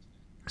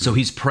 So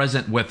he's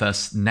present with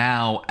us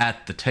now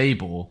at the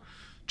table,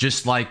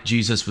 just like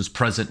Jesus was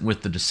present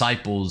with the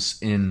disciples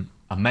in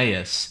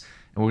Emmaus.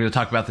 And we're going to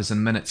talk about this in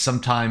a minute.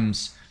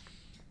 Sometimes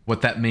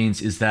what that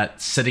means is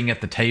that sitting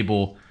at the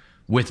table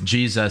with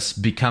Jesus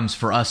becomes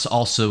for us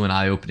also an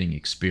eye-opening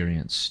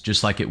experience,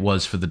 just like it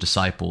was for the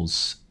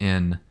disciples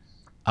in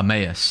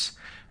Emmaus.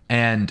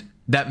 And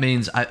that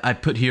means I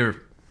put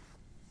here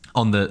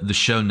on the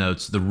show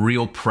notes the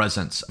real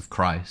presence of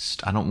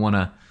Christ. I don't want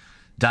to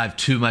dive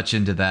too much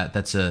into that.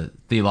 That's a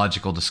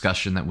theological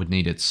discussion that would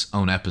need its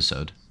own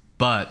episode.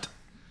 But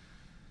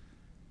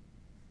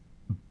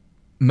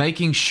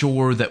making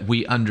sure that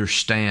we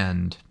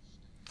understand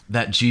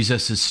that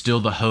Jesus is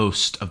still the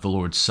host of the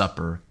Lord's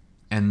Supper,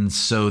 and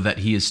so that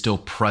he is still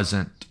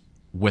present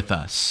with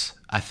us.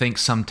 I think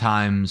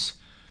sometimes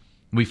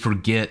we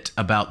forget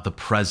about the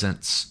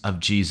presence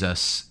of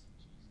Jesus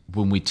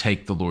when we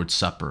take the Lord's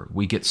Supper.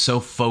 We get so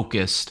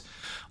focused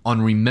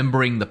on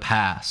remembering the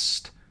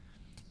past,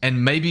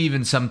 and maybe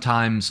even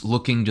sometimes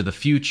looking to the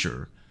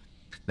future,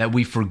 that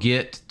we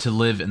forget to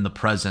live in the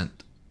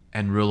present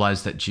and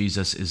realize that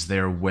Jesus is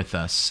there with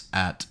us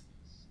at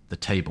the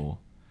table.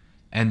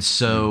 And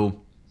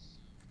so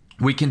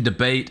we can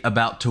debate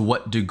about to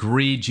what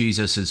degree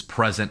Jesus is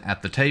present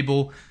at the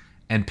table,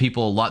 and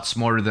people a lot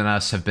smarter than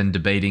us have been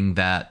debating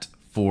that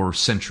for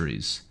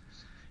centuries.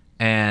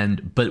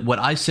 But what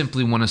I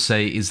simply want to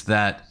say is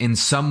that in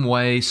some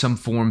way, some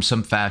form,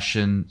 some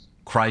fashion,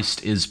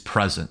 Christ is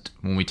present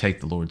when we take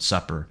the Lord's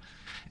Supper.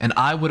 And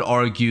I would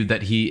argue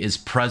that he is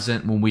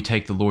present when we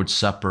take the Lord's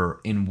Supper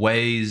in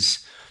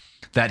ways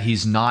that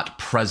he's not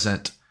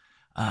present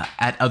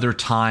at other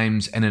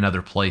times and in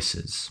other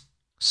places.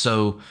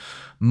 So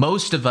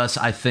most of us,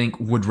 I think,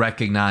 would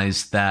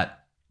recognize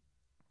that,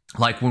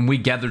 like when we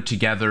gather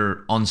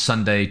together on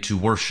Sunday to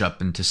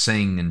worship and to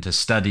sing and to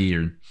study,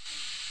 or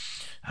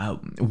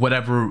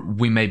whatever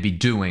we may be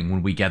doing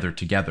when we gather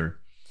together,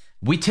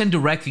 we tend to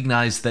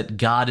recognize that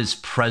God is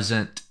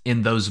present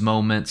in those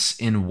moments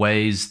in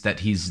ways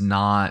that he's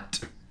not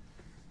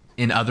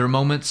in other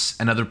moments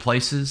and other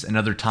places and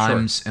other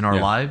times in our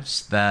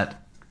lives.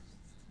 That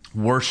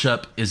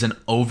worship is an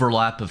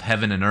overlap of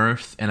heaven and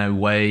earth in a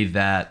way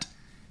that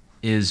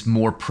is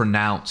more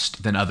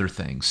pronounced than other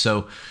things.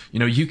 So,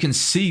 you can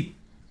see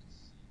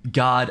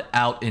God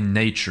out in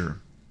nature,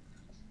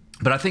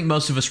 but I think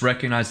most of us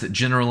recognize that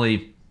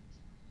generally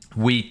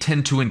we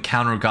tend to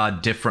encounter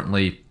God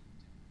differently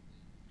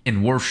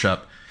in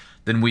worship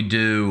than we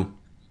do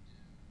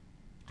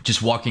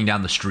just walking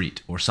down the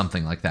street or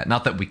something like that.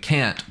 Not that we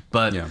can't,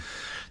 but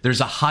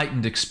there's a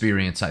heightened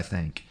experience, I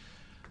think.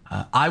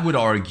 I would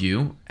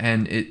argue,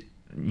 and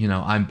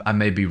I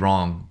may be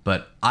wrong,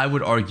 but I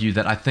would argue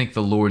that I think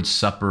the Lord's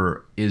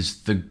Supper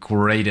is the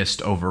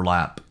greatest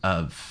overlap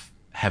of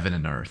heaven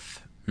and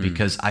earth.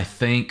 Because I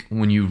think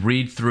when you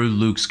read through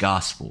Luke's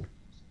gospel,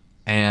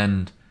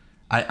 and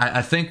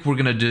I think we're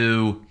going to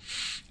do,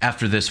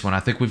 after this one, I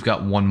think we've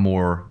got one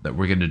more that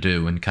we're going to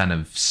do and kind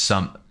of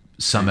sum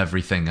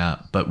everything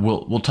up. But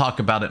we'll talk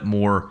about it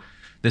more,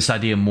 this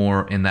idea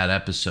more in that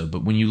episode.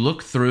 But when you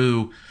look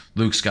through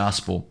Luke's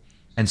gospel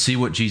and see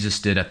what Jesus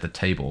did at the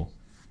table,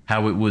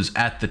 how it was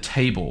at the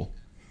table,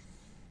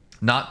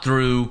 not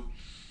through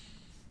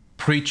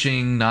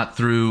preaching, not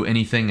through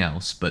anything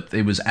else, but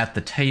it was at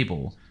the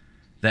table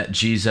that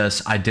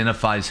Jesus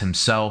identifies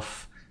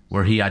himself,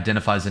 where he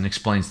identifies and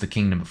explains the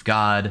kingdom of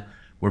God,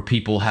 where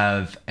people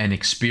have an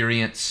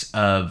experience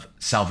of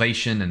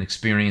salvation, an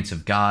experience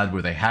of God,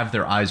 where they have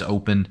their eyes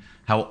opened,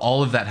 how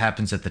all of that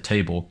happens at the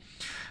table.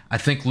 I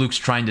think Luke's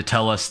trying to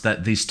tell us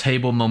that these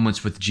table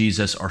moments with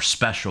Jesus are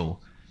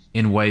special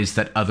in ways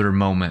that other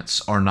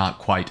moments are not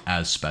quite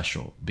as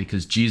special,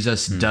 because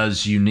Jesus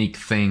does unique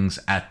things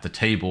at the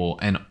table,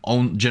 and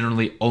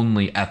generally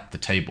only at the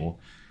table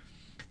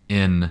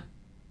in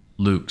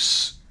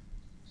Luke's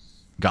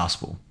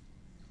gospel.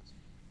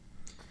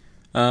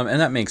 And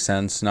that makes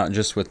sense, not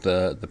just with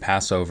the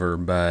Passover,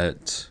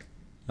 but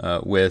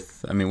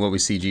with what we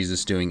see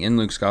Jesus doing in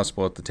Luke's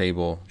gospel at the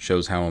table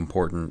shows how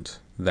important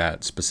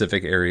that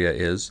specific area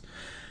is.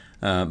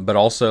 But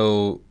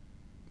also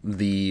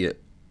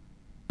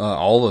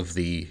all of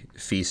the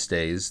feast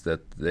days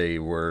that they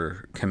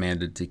were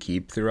commanded to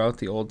keep throughout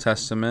the Old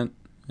Testament,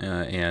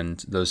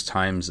 and those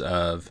times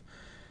of,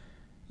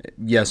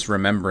 yes,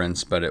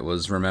 remembrance, but it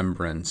was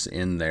remembrance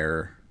in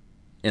their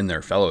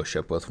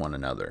fellowship with one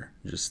another,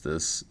 just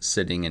this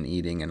sitting and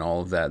eating and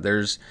all of that.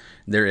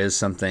 There is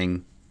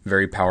something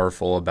very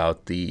powerful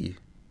about the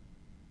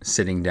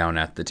sitting down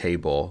at the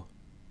table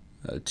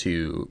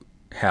to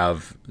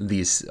have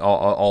these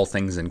all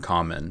things in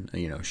common,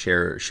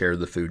 share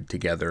the food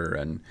together,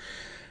 and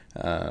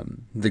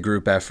the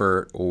group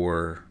effort,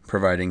 or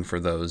providing for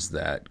those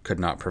that could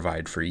not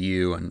provide for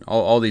you, and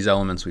all these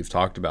elements we've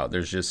talked about.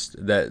 There's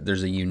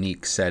a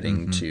unique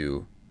setting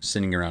to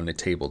sitting around a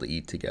table to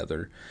eat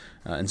together.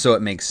 And so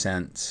it makes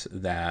sense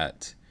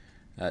that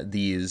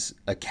these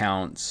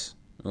accounts,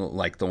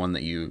 like the one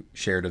that you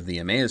shared of the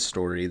Emmaus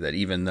story, that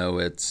even though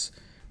it's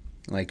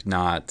like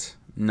not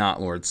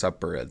Lord's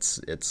Supper,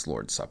 it's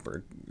Lord's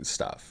Supper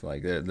stuff,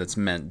 like that's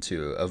meant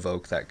to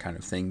evoke that kind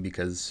of thing,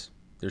 because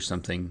there's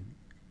something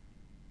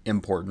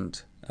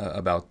important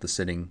about the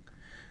sitting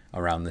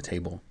around the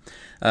table.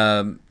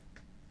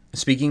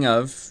 Speaking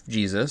of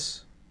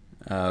Jesus,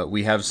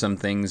 we have some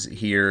things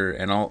here,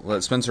 and I'll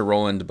let Spencer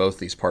roll into both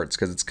these parts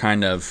because it's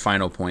kind of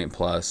final point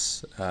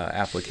plus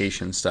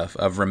application stuff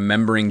of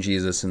remembering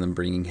Jesus and then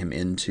bringing him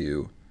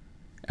into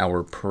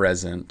our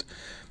present.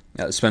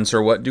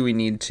 Spencer, what do we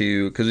need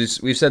to,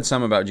 because we've said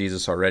some about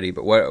Jesus already,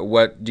 but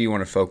what do you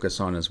want to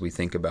focus on as we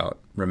think about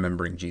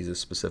remembering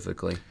Jesus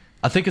specifically?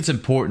 I think it's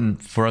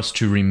important for us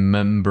to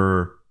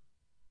remember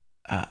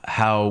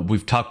how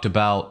we've talked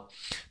about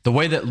the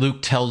way that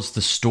Luke tells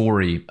the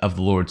story of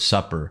the Lord's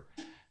Supper.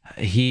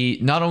 He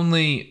not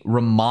only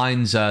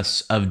reminds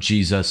us of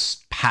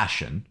Jesus'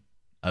 passion,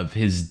 of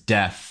his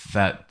death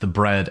that the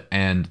bread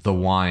and the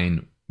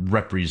wine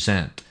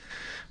represent,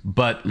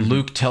 but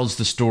Luke tells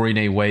the story in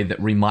a way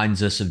that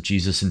reminds us of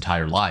Jesus'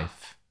 entire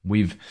life.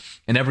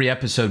 In every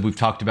episode, we've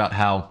talked about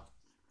how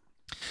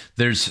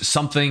there's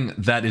something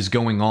that is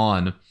going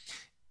on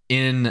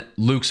in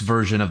Luke's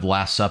version of the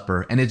Last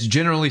Supper, and it's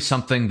generally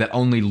something that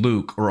only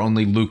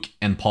Luke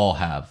and Paul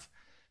have,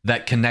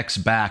 that connects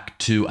back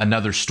to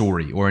another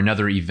story or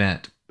another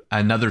event,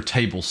 another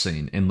table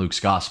scene in Luke's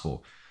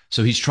gospel.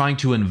 So he's trying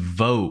to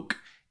invoke,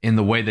 in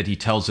the way that he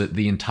tells it,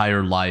 the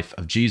entire life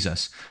of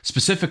Jesus.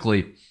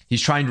 Specifically,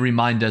 he's trying to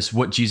remind us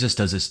what Jesus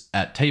does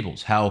at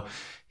tables, how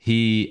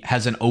he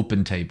has an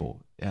open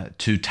table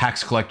to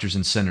tax collectors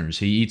and sinners.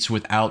 He eats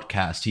with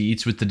outcasts. He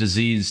eats with the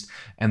diseased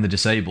and the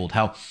disabled.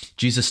 How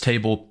Jesus'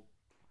 table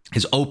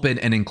is open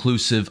and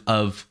inclusive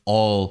of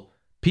all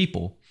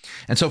people.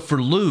 And so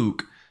for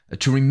Luke,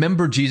 to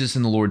remember Jesus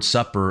in the Lord's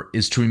Supper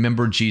is to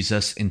remember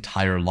Jesus'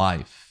 entire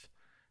life.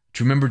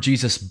 To remember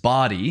Jesus'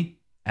 body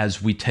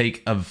as we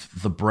take of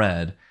the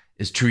bread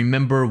is to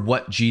remember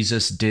what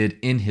Jesus did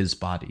in his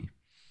body.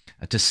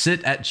 To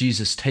sit at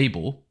Jesus'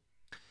 table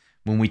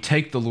when we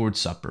take the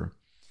Lord's Supper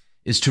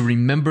is to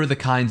remember the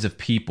kinds of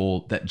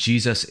people that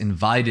Jesus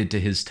invited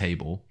to his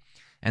table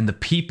and the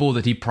people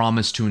that he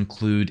promised to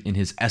include in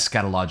his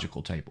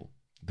eschatological table,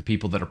 the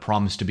people that are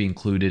promised to be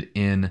included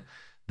in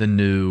the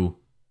new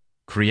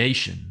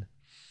creation.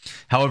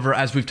 However,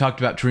 as we've talked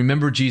about, to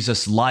remember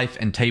Jesus' life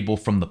and table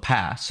from the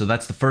past, so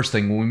that's the first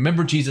thing. When we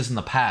remember Jesus in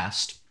the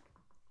past,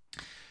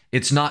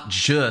 it's not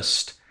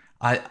just,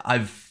 I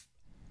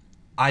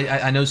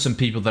know some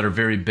people that are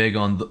very big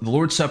on the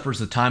Lord's Supper is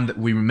the time that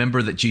we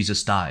remember that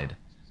Jesus died.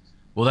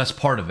 Well, that's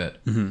part of it,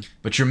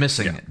 but you're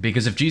missing it,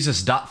 because if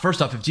Jesus died, first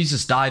off, if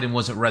Jesus died and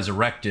wasn't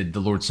resurrected, the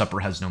Lord's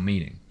Supper has no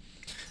meaning.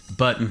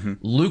 But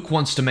Luke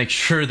wants to make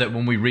sure that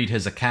when we read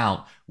his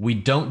account, we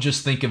don't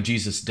just think of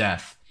Jesus'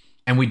 death,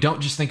 and we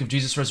don't just think of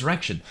Jesus'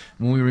 resurrection.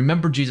 When we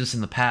remember Jesus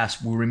in the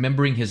past, we're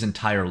remembering his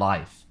entire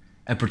life.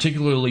 And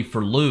particularly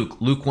for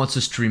Luke, Luke wants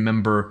us to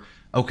remember,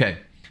 okay,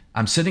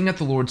 I'm sitting at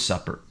the Lord's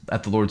Supper,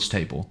 at the Lord's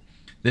table.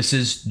 This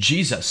is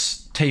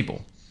Jesus'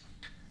 table.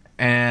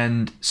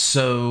 And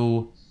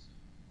so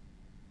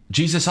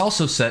Jesus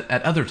also sat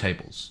at other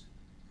tables.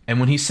 And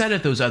when he sat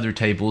at those other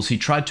tables, he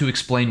tried to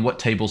explain what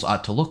tables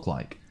ought to look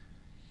like.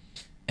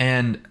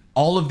 And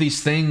all of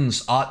these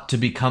things ought to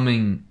be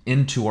coming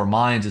into our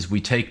minds as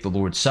we take the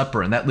Lord's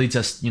Supper. And that leads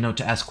us,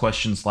 to ask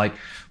questions like,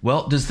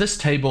 well, does this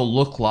table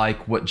look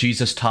like what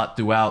Jesus taught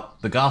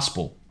throughout the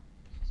gospel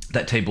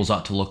that tables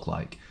ought to look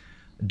like?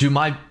 Do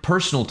my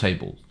personal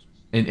tables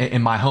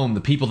in my home, the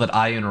people that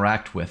I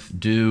interact with,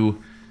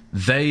 do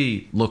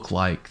they look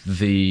like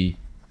the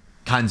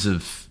kinds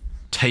of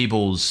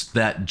tables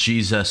that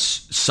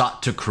Jesus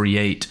sought to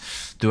create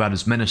throughout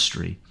his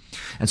ministry?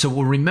 And so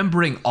we're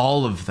remembering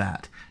all of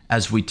that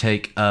as we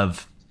take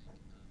of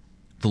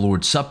the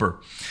Lord's Supper.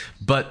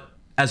 But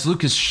as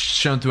Luke has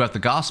shown throughout the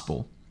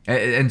gospel,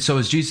 and so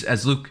as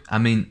Luke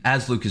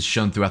has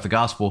shown throughout the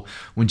gospel,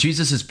 when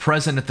Jesus is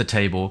present at the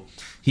table,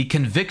 he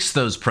convicts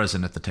those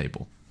present at the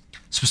table.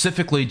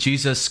 Specifically,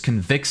 Jesus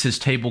convicts his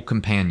table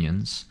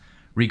companions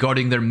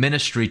regarding their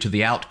ministry to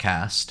the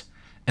outcast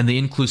and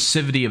the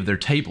inclusivity of their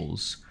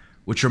tables,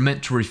 which are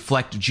meant to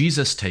reflect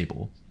Jesus'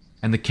 table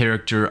and the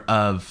character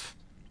of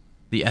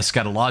the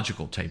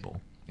eschatological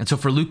table. And so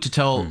for Luke to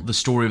tell the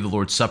story of the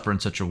Lord's Supper in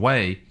such a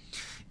way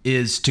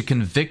is to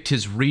convict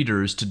his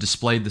readers to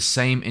display the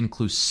same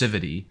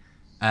inclusivity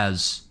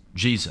as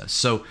Jesus.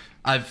 So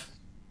I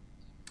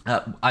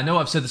know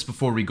I've said this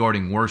before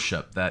regarding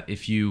worship, that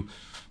if you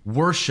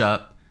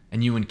worship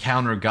and you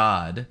encounter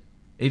God,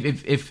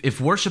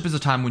 if worship is a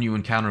time when you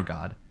encounter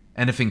God,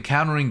 and if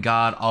encountering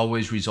God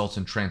always results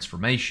in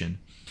transformation,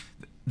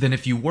 then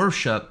if you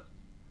worship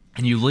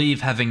and you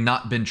leave having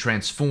not been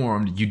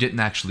transformed, you didn't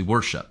actually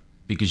worship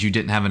because you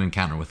didn't have an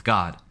encounter with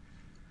God.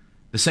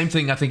 The same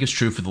thing I think is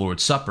true for the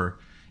Lord's Supper.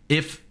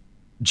 If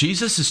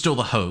Jesus is still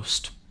the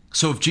host,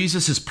 so if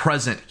Jesus is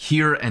present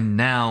here and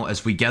now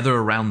as we gather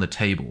around the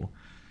table,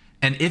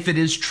 and if it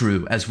is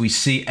true, as we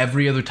see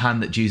every other time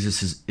that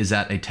Jesus is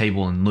at a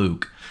table in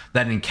Luke,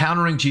 that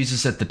encountering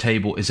Jesus at the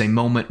table is a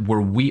moment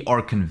where we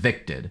are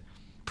convicted,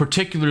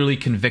 particularly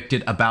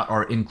convicted about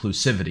our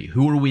inclusivity.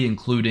 Who are we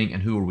including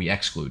and who are we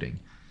excluding?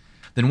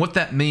 Then what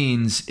that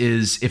means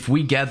is if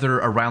we gather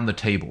around the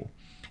table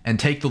and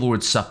take the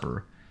Lord's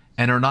Supper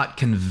and are not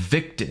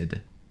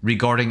convicted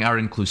regarding our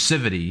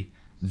inclusivity,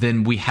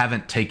 then we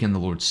haven't taken the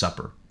Lord's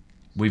Supper.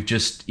 We've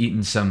just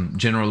eaten some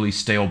generally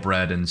stale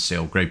bread and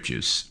stale grape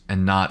juice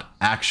and not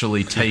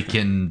actually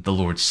taken the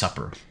Lord's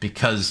Supper.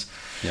 Because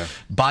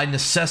by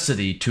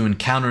necessity, to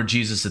encounter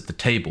Jesus at the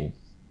table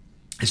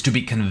is to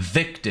be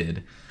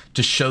convicted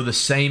to show the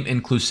same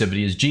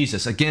inclusivity as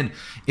Jesus. Again,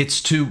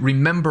 it's to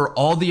remember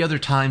all the other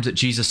times that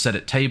Jesus sat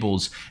at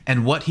tables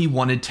and what he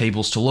wanted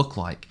tables to look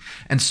like.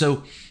 And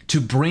so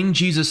to bring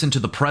Jesus into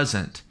the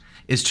present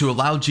is to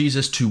allow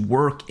Jesus to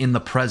work in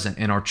the present,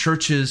 in our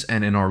churches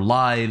and in our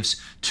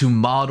lives, to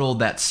model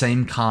that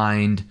same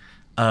kind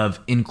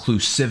of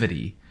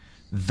inclusivity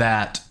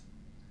that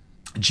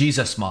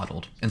Jesus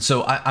modeled. And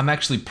so I'm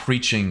actually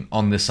preaching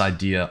on this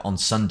idea on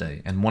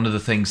Sunday. And one of the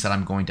things that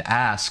I'm going to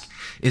ask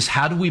is,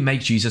 how do we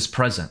make Jesus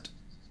present?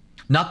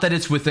 Not that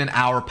it's within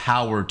our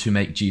power to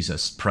make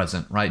Jesus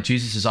present, right?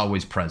 Jesus is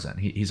always present.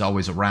 He's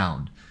always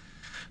around.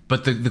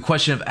 But the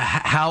question of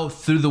how,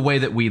 through the way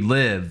that we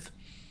live,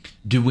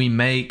 do we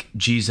make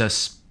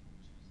Jesus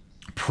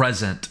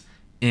present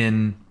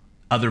in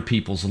other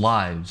people's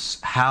lives?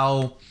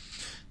 How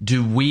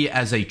do we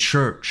as a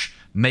church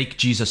make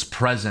Jesus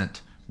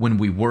present when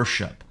we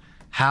worship?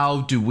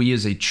 How do we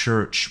as a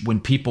church, when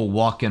people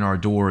walk in our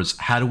doors,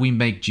 how do we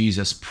make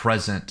Jesus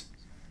present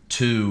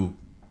to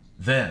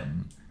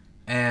them?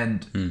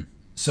 And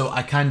so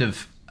I kind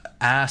of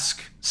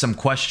ask some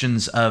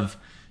questions of,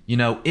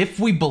 if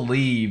we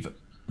believe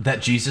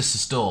that Jesus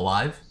is still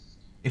alive,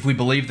 if we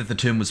believe that the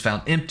tomb was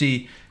found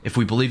empty, if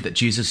we believe that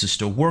Jesus is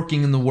still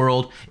working in the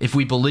world, if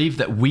we believe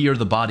that we are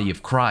the body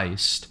of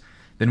Christ,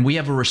 then we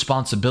have a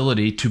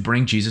responsibility to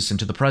bring Jesus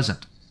into the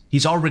present.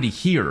 He's already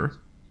here,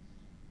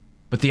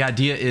 but the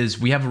idea is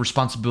we have a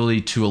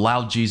responsibility to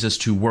allow Jesus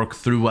to work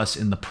through us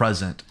in the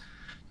present,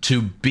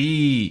 to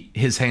be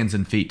his hands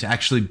and feet, to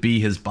actually be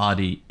his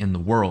body in the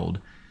world.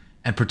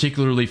 And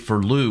particularly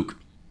for Luke,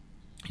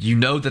 you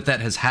know that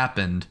has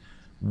happened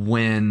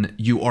when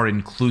you are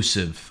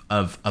inclusive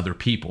of other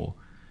people.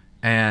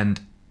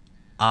 And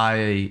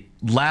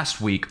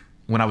last week,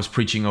 when I was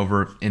preaching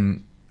over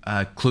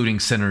including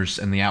sinners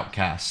and the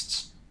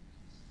outcasts,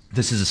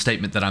 this is a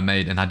statement that I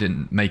made, and I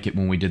didn't make it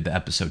when we did the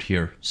episode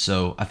here,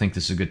 so I think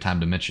this is a good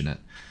time to mention it.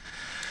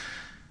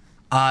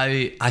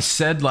 I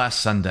said last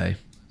Sunday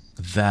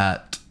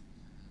that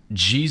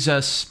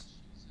Jesus,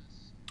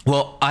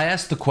 I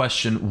asked the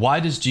question, why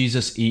does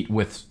Jesus eat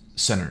with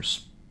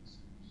sinners?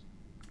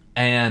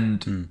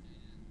 And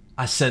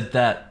I said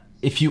that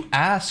if you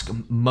ask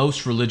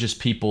most religious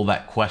people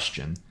that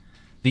question,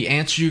 the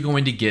answer you're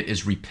going to get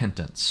is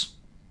repentance.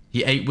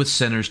 He ate with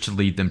sinners to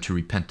lead them to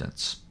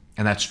repentance.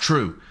 And that's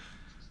true.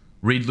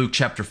 Read Luke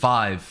chapter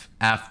 5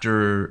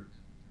 after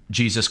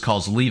Jesus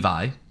calls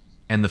Levi,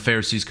 and the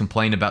Pharisees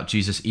complain about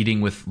Jesus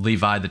eating with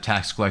Levi, the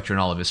tax collector,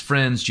 and all of his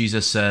friends.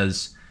 Jesus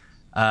says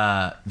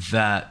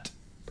that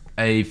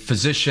a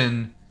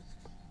physician,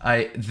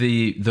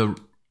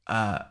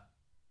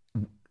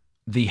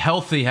 the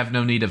healthy have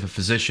no need of a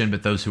physician,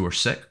 but those who are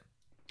sick.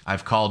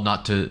 I've called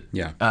not to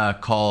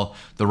call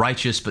the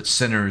righteous, but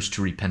sinners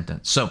to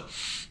repentance. So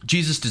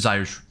Jesus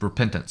desires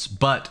repentance.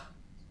 But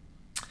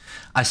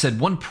I said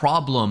one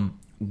problem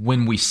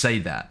when we say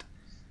that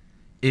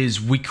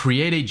is we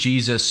create a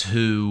Jesus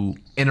who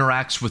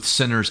interacts with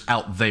sinners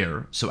out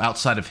there, so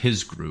outside of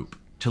his group,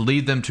 to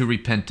lead them to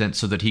repentance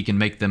so that he can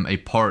make them a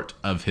part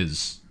of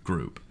his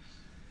group.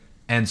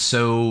 And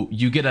so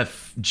you get a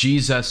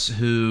Jesus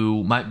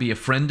who might be a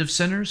friend of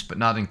sinners, but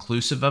not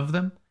inclusive of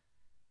them.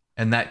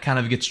 And that kind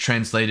of gets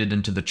translated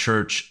into the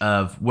church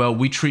of,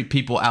 we treat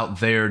people out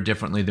there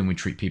differently than we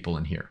treat people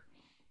in here.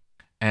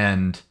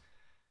 And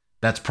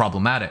that's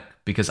problematic,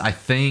 because I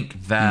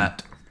think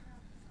that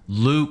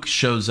Luke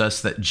shows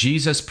us that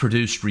Jesus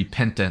produced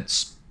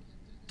repentance,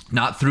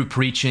 not through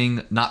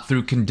preaching, not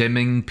through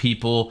condemning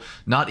people,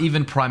 not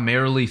even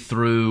primarily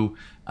through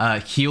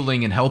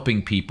healing and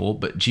helping people,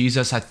 but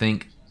Jesus, I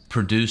think,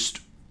 produced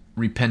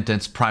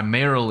repentance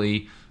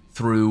primarily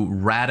through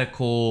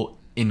radical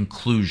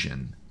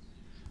inclusion,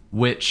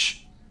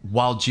 which,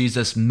 while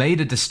Jesus made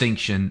a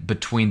distinction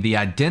between the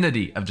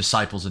identity of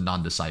disciples and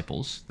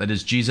non-disciples, that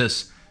is,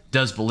 Jesus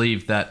does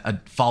believe that a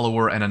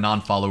follower and a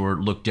non-follower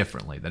look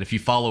differently, that if you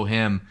follow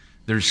him,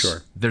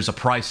 there's a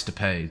price to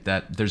pay,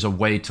 that there's a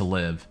way to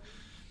live.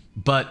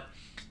 But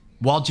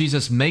while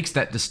Jesus makes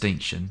that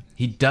distinction,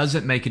 he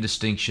doesn't make a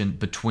distinction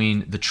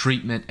between the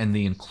treatment and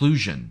the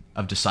inclusion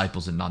of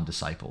disciples and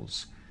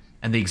non-disciples.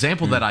 And the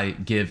example that I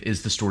give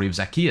is the story of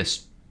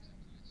Zacchaeus.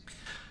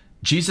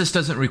 Jesus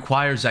doesn't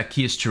require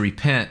Zacchaeus to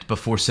repent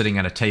before sitting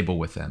at a table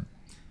with him.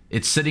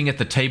 It's sitting at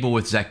the table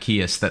with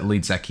Zacchaeus that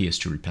leads Zacchaeus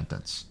to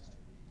repentance.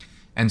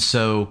 And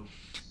so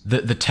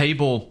the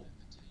table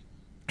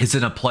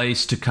isn't a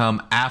place to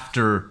come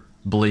after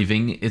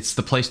believing. It's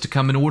the place to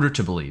come in order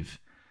to believe.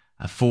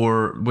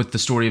 With the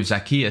story of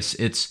Zacchaeus,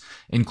 it's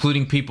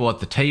including people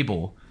at the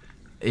table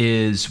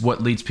is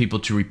what leads people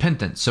to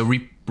repentance. So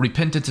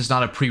repentance is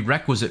not a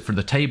prerequisite for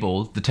the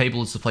table. The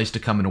table is the place to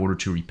come in order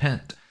to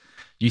repent.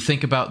 You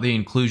think about the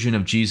inclusion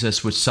of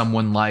Jesus with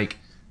someone like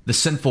the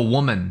sinful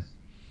woman,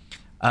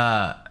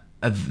 the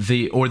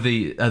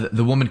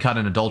woman caught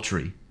in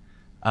adultery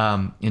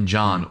in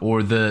John,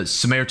 or the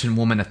Samaritan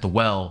woman at the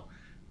well.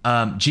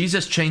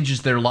 Jesus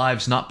changes their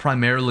lives not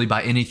primarily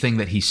by anything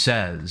that he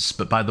says,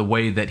 but by the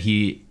way that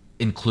he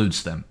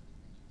includes them,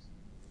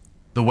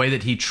 the way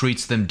that he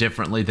treats them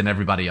differently than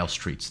everybody else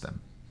treats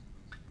them.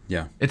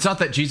 Yeah. It's not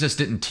that Jesus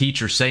didn't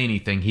teach or say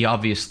anything. He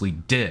obviously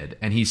did.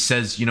 And he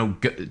says,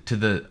 to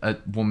the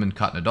woman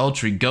caught in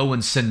adultery, go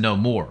and sin no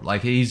more.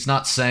 Like, he's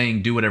not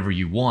saying do whatever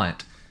you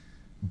want,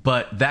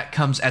 but that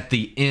comes at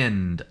the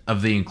end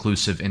of the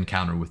inclusive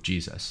encounter with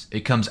Jesus.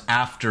 It comes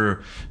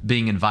after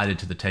being invited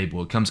to the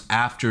table. It comes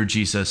after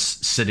Jesus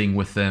sitting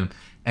with them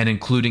and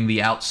including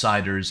the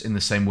outsiders in the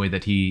same way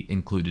that he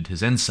included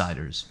his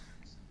insiders.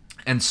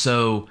 And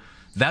so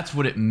that's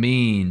what it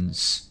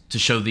means to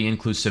show the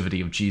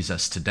inclusivity of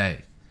Jesus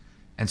today.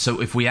 And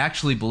so if we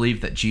actually believe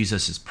that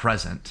Jesus is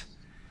present,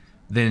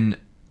 then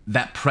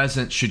that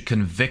presence should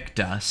convict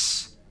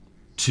us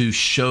to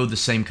show the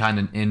same kind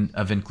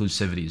of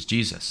inclusivity as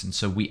Jesus. And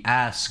so we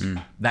ask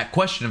that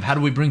question of how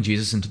do we bring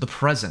Jesus into the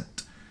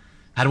present?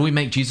 How do we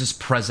make Jesus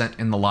present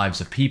in the lives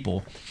of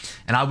people?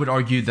 And I would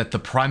argue that the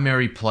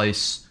primary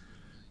place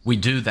we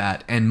do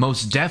that, and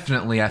most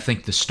definitely I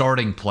think the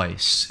starting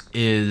place,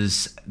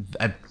 is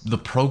the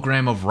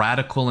program of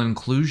radical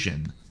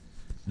inclusion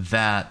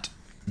that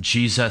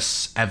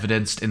Jesus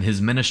evidenced in his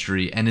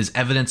ministry and is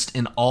evidenced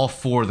in all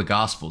four of the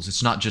Gospels.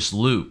 It's not just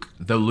Luke,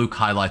 though Luke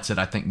highlights it,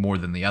 I think, more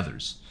than the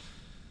others.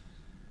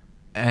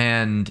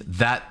 And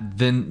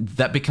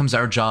that becomes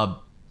our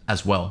job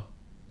as well,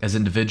 as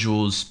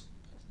individuals,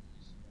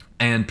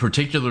 and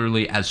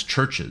particularly as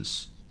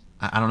churches.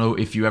 I don't know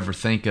if you ever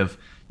think of,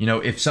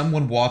 if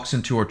someone walks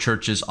into our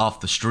churches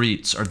off the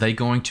streets, are they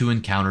going to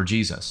encounter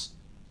Jesus?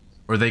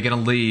 Or are they going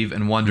to leave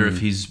and wonder if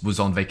he was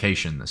on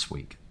vacation this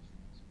week?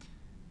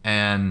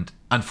 And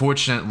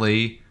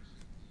unfortunately,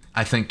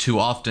 I think too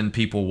often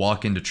people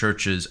walk into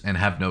churches and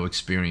have no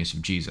experience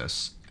of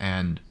Jesus.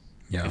 And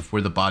if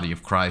we're the body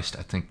of Christ,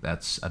 I think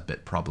that's a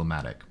bit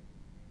problematic.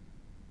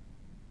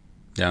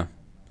 Yeah.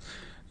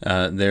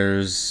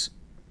 There's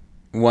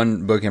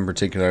one book in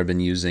particular I've been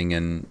using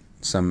in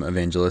some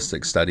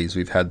evangelistic studies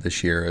we've had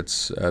this year.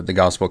 It's The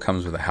Gospel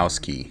Comes with a House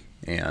Key.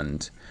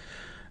 And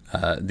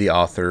the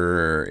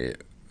author,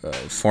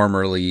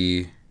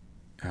 formerly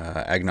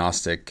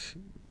agnostic,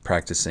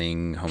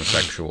 practicing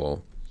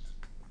homosexual,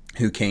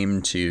 who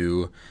came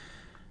to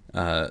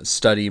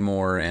study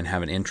more and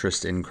have an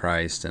interest in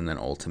Christ, and then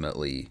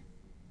ultimately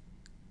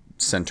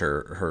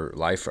center her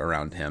life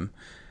around him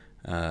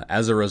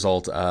as a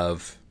result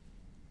of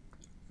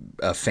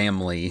a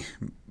family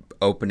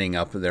opening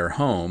up their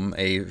home,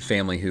 a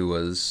family who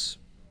was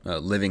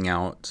living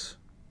out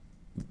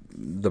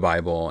the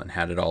Bible and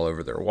had it all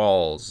over their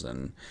walls,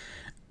 and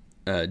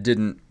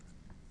didn't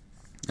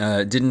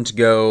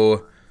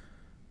go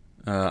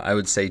I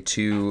would say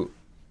too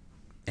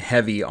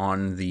heavy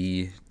on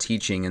the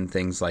teaching and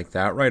things like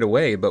that right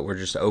away, but we're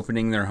just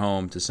opening their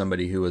home to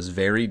somebody who was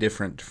very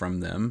different from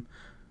them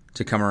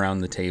to come around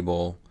the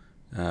table,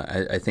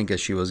 I think as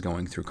she was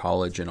going through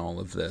college and all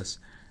of this.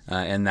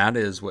 And that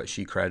is what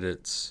she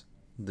credits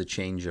the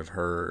change of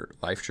her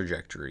life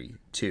trajectory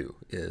to,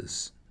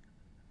 is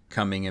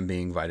coming and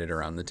being invited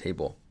around the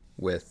table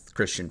with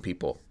Christian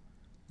people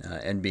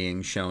and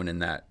being shown in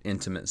that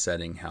intimate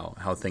setting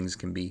how things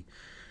can be.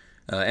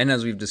 And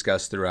as we've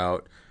discussed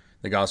throughout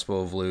the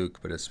Gospel of Luke,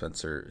 but as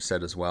Spencer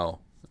said as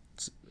well,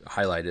 it's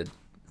highlighted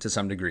to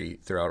some degree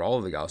throughout all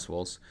of the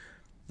Gospels,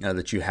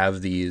 that you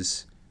have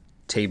these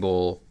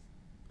table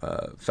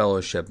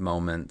fellowship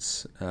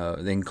moments,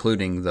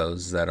 including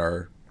those that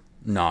are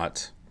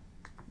not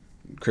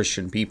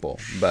Christian people,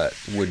 but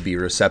would be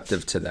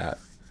receptive to that,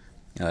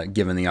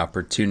 given the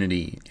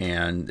opportunity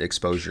and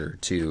exposure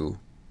to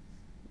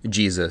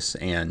Jesus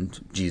and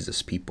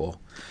Jesus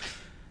people.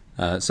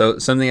 So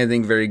something I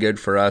think very good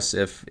for us,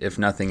 if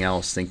nothing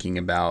else, thinking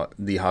about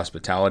the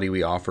hospitality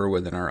we offer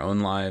within our own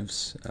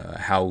lives,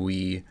 how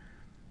we,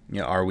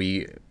 are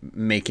we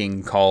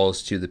making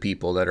calls to the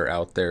people that are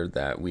out there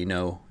that we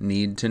know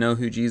need to know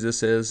who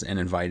Jesus is, and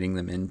inviting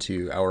them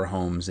into our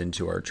homes,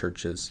 into our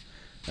churches,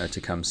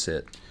 to come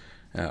sit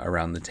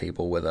around the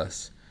table with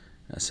us,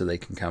 so they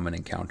can come and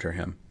encounter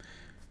him.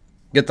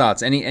 Good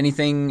thoughts.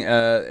 Anything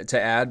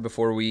to add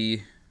before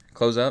we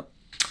close up?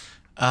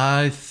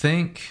 I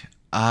think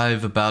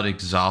I've about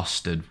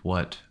exhausted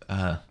what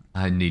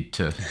I need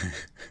to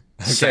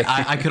say.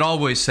 I could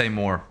always say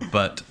more,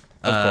 but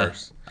of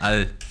course.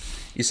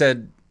 You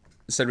said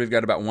we've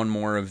got about one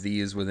more of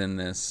these within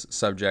this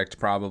subject.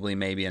 Probably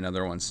maybe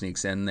another one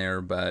sneaks in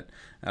there, but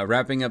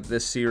wrapping up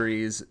this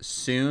series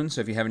soon.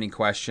 So if you have any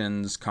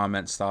questions,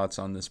 comments, thoughts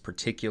on this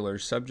particular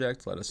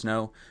subject, let us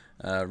know.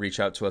 Reach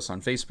out to us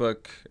on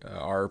Facebook,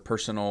 our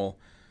personal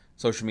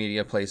social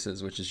media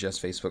places, which is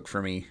just Facebook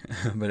for me,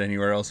 but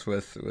anywhere else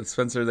with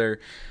Spencer there.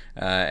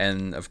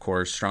 And of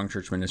course,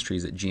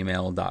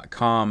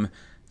 strongchurchministries@gmail.com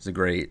is a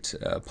great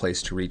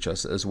place to reach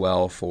us as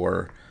well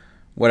for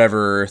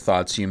whatever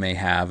thoughts you may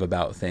have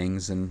about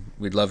things. And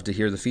we'd love to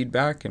hear the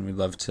feedback, and we'd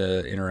love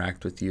to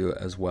interact with you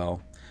as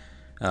well.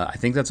 I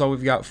think that's all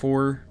we've got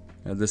for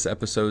this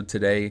episode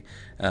today.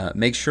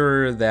 Make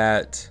sure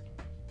that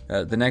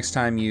the next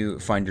time you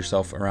find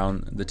yourself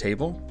around the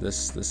table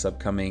this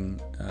upcoming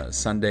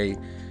Sunday,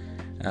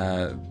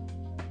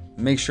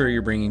 make sure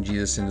you're bringing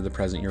Jesus into the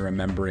present. You're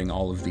remembering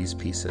all of these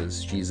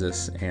pieces,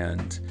 Jesus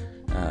and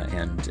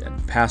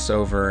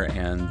Passover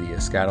and the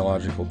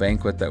eschatological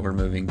banquet that we're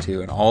moving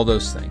to, and all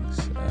those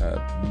things.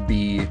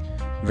 Be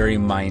very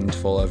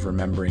mindful of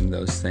remembering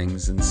those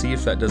things, and see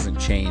if that doesn't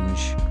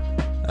change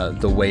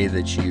the way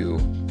that you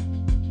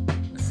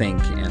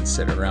think and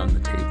sit around the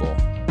table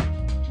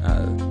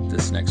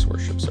this next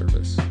worship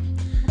service.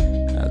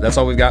 That's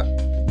all we've got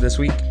this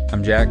week.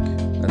 I'm Jack.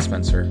 That's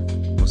Spencer.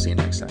 We'll see you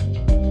next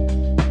time.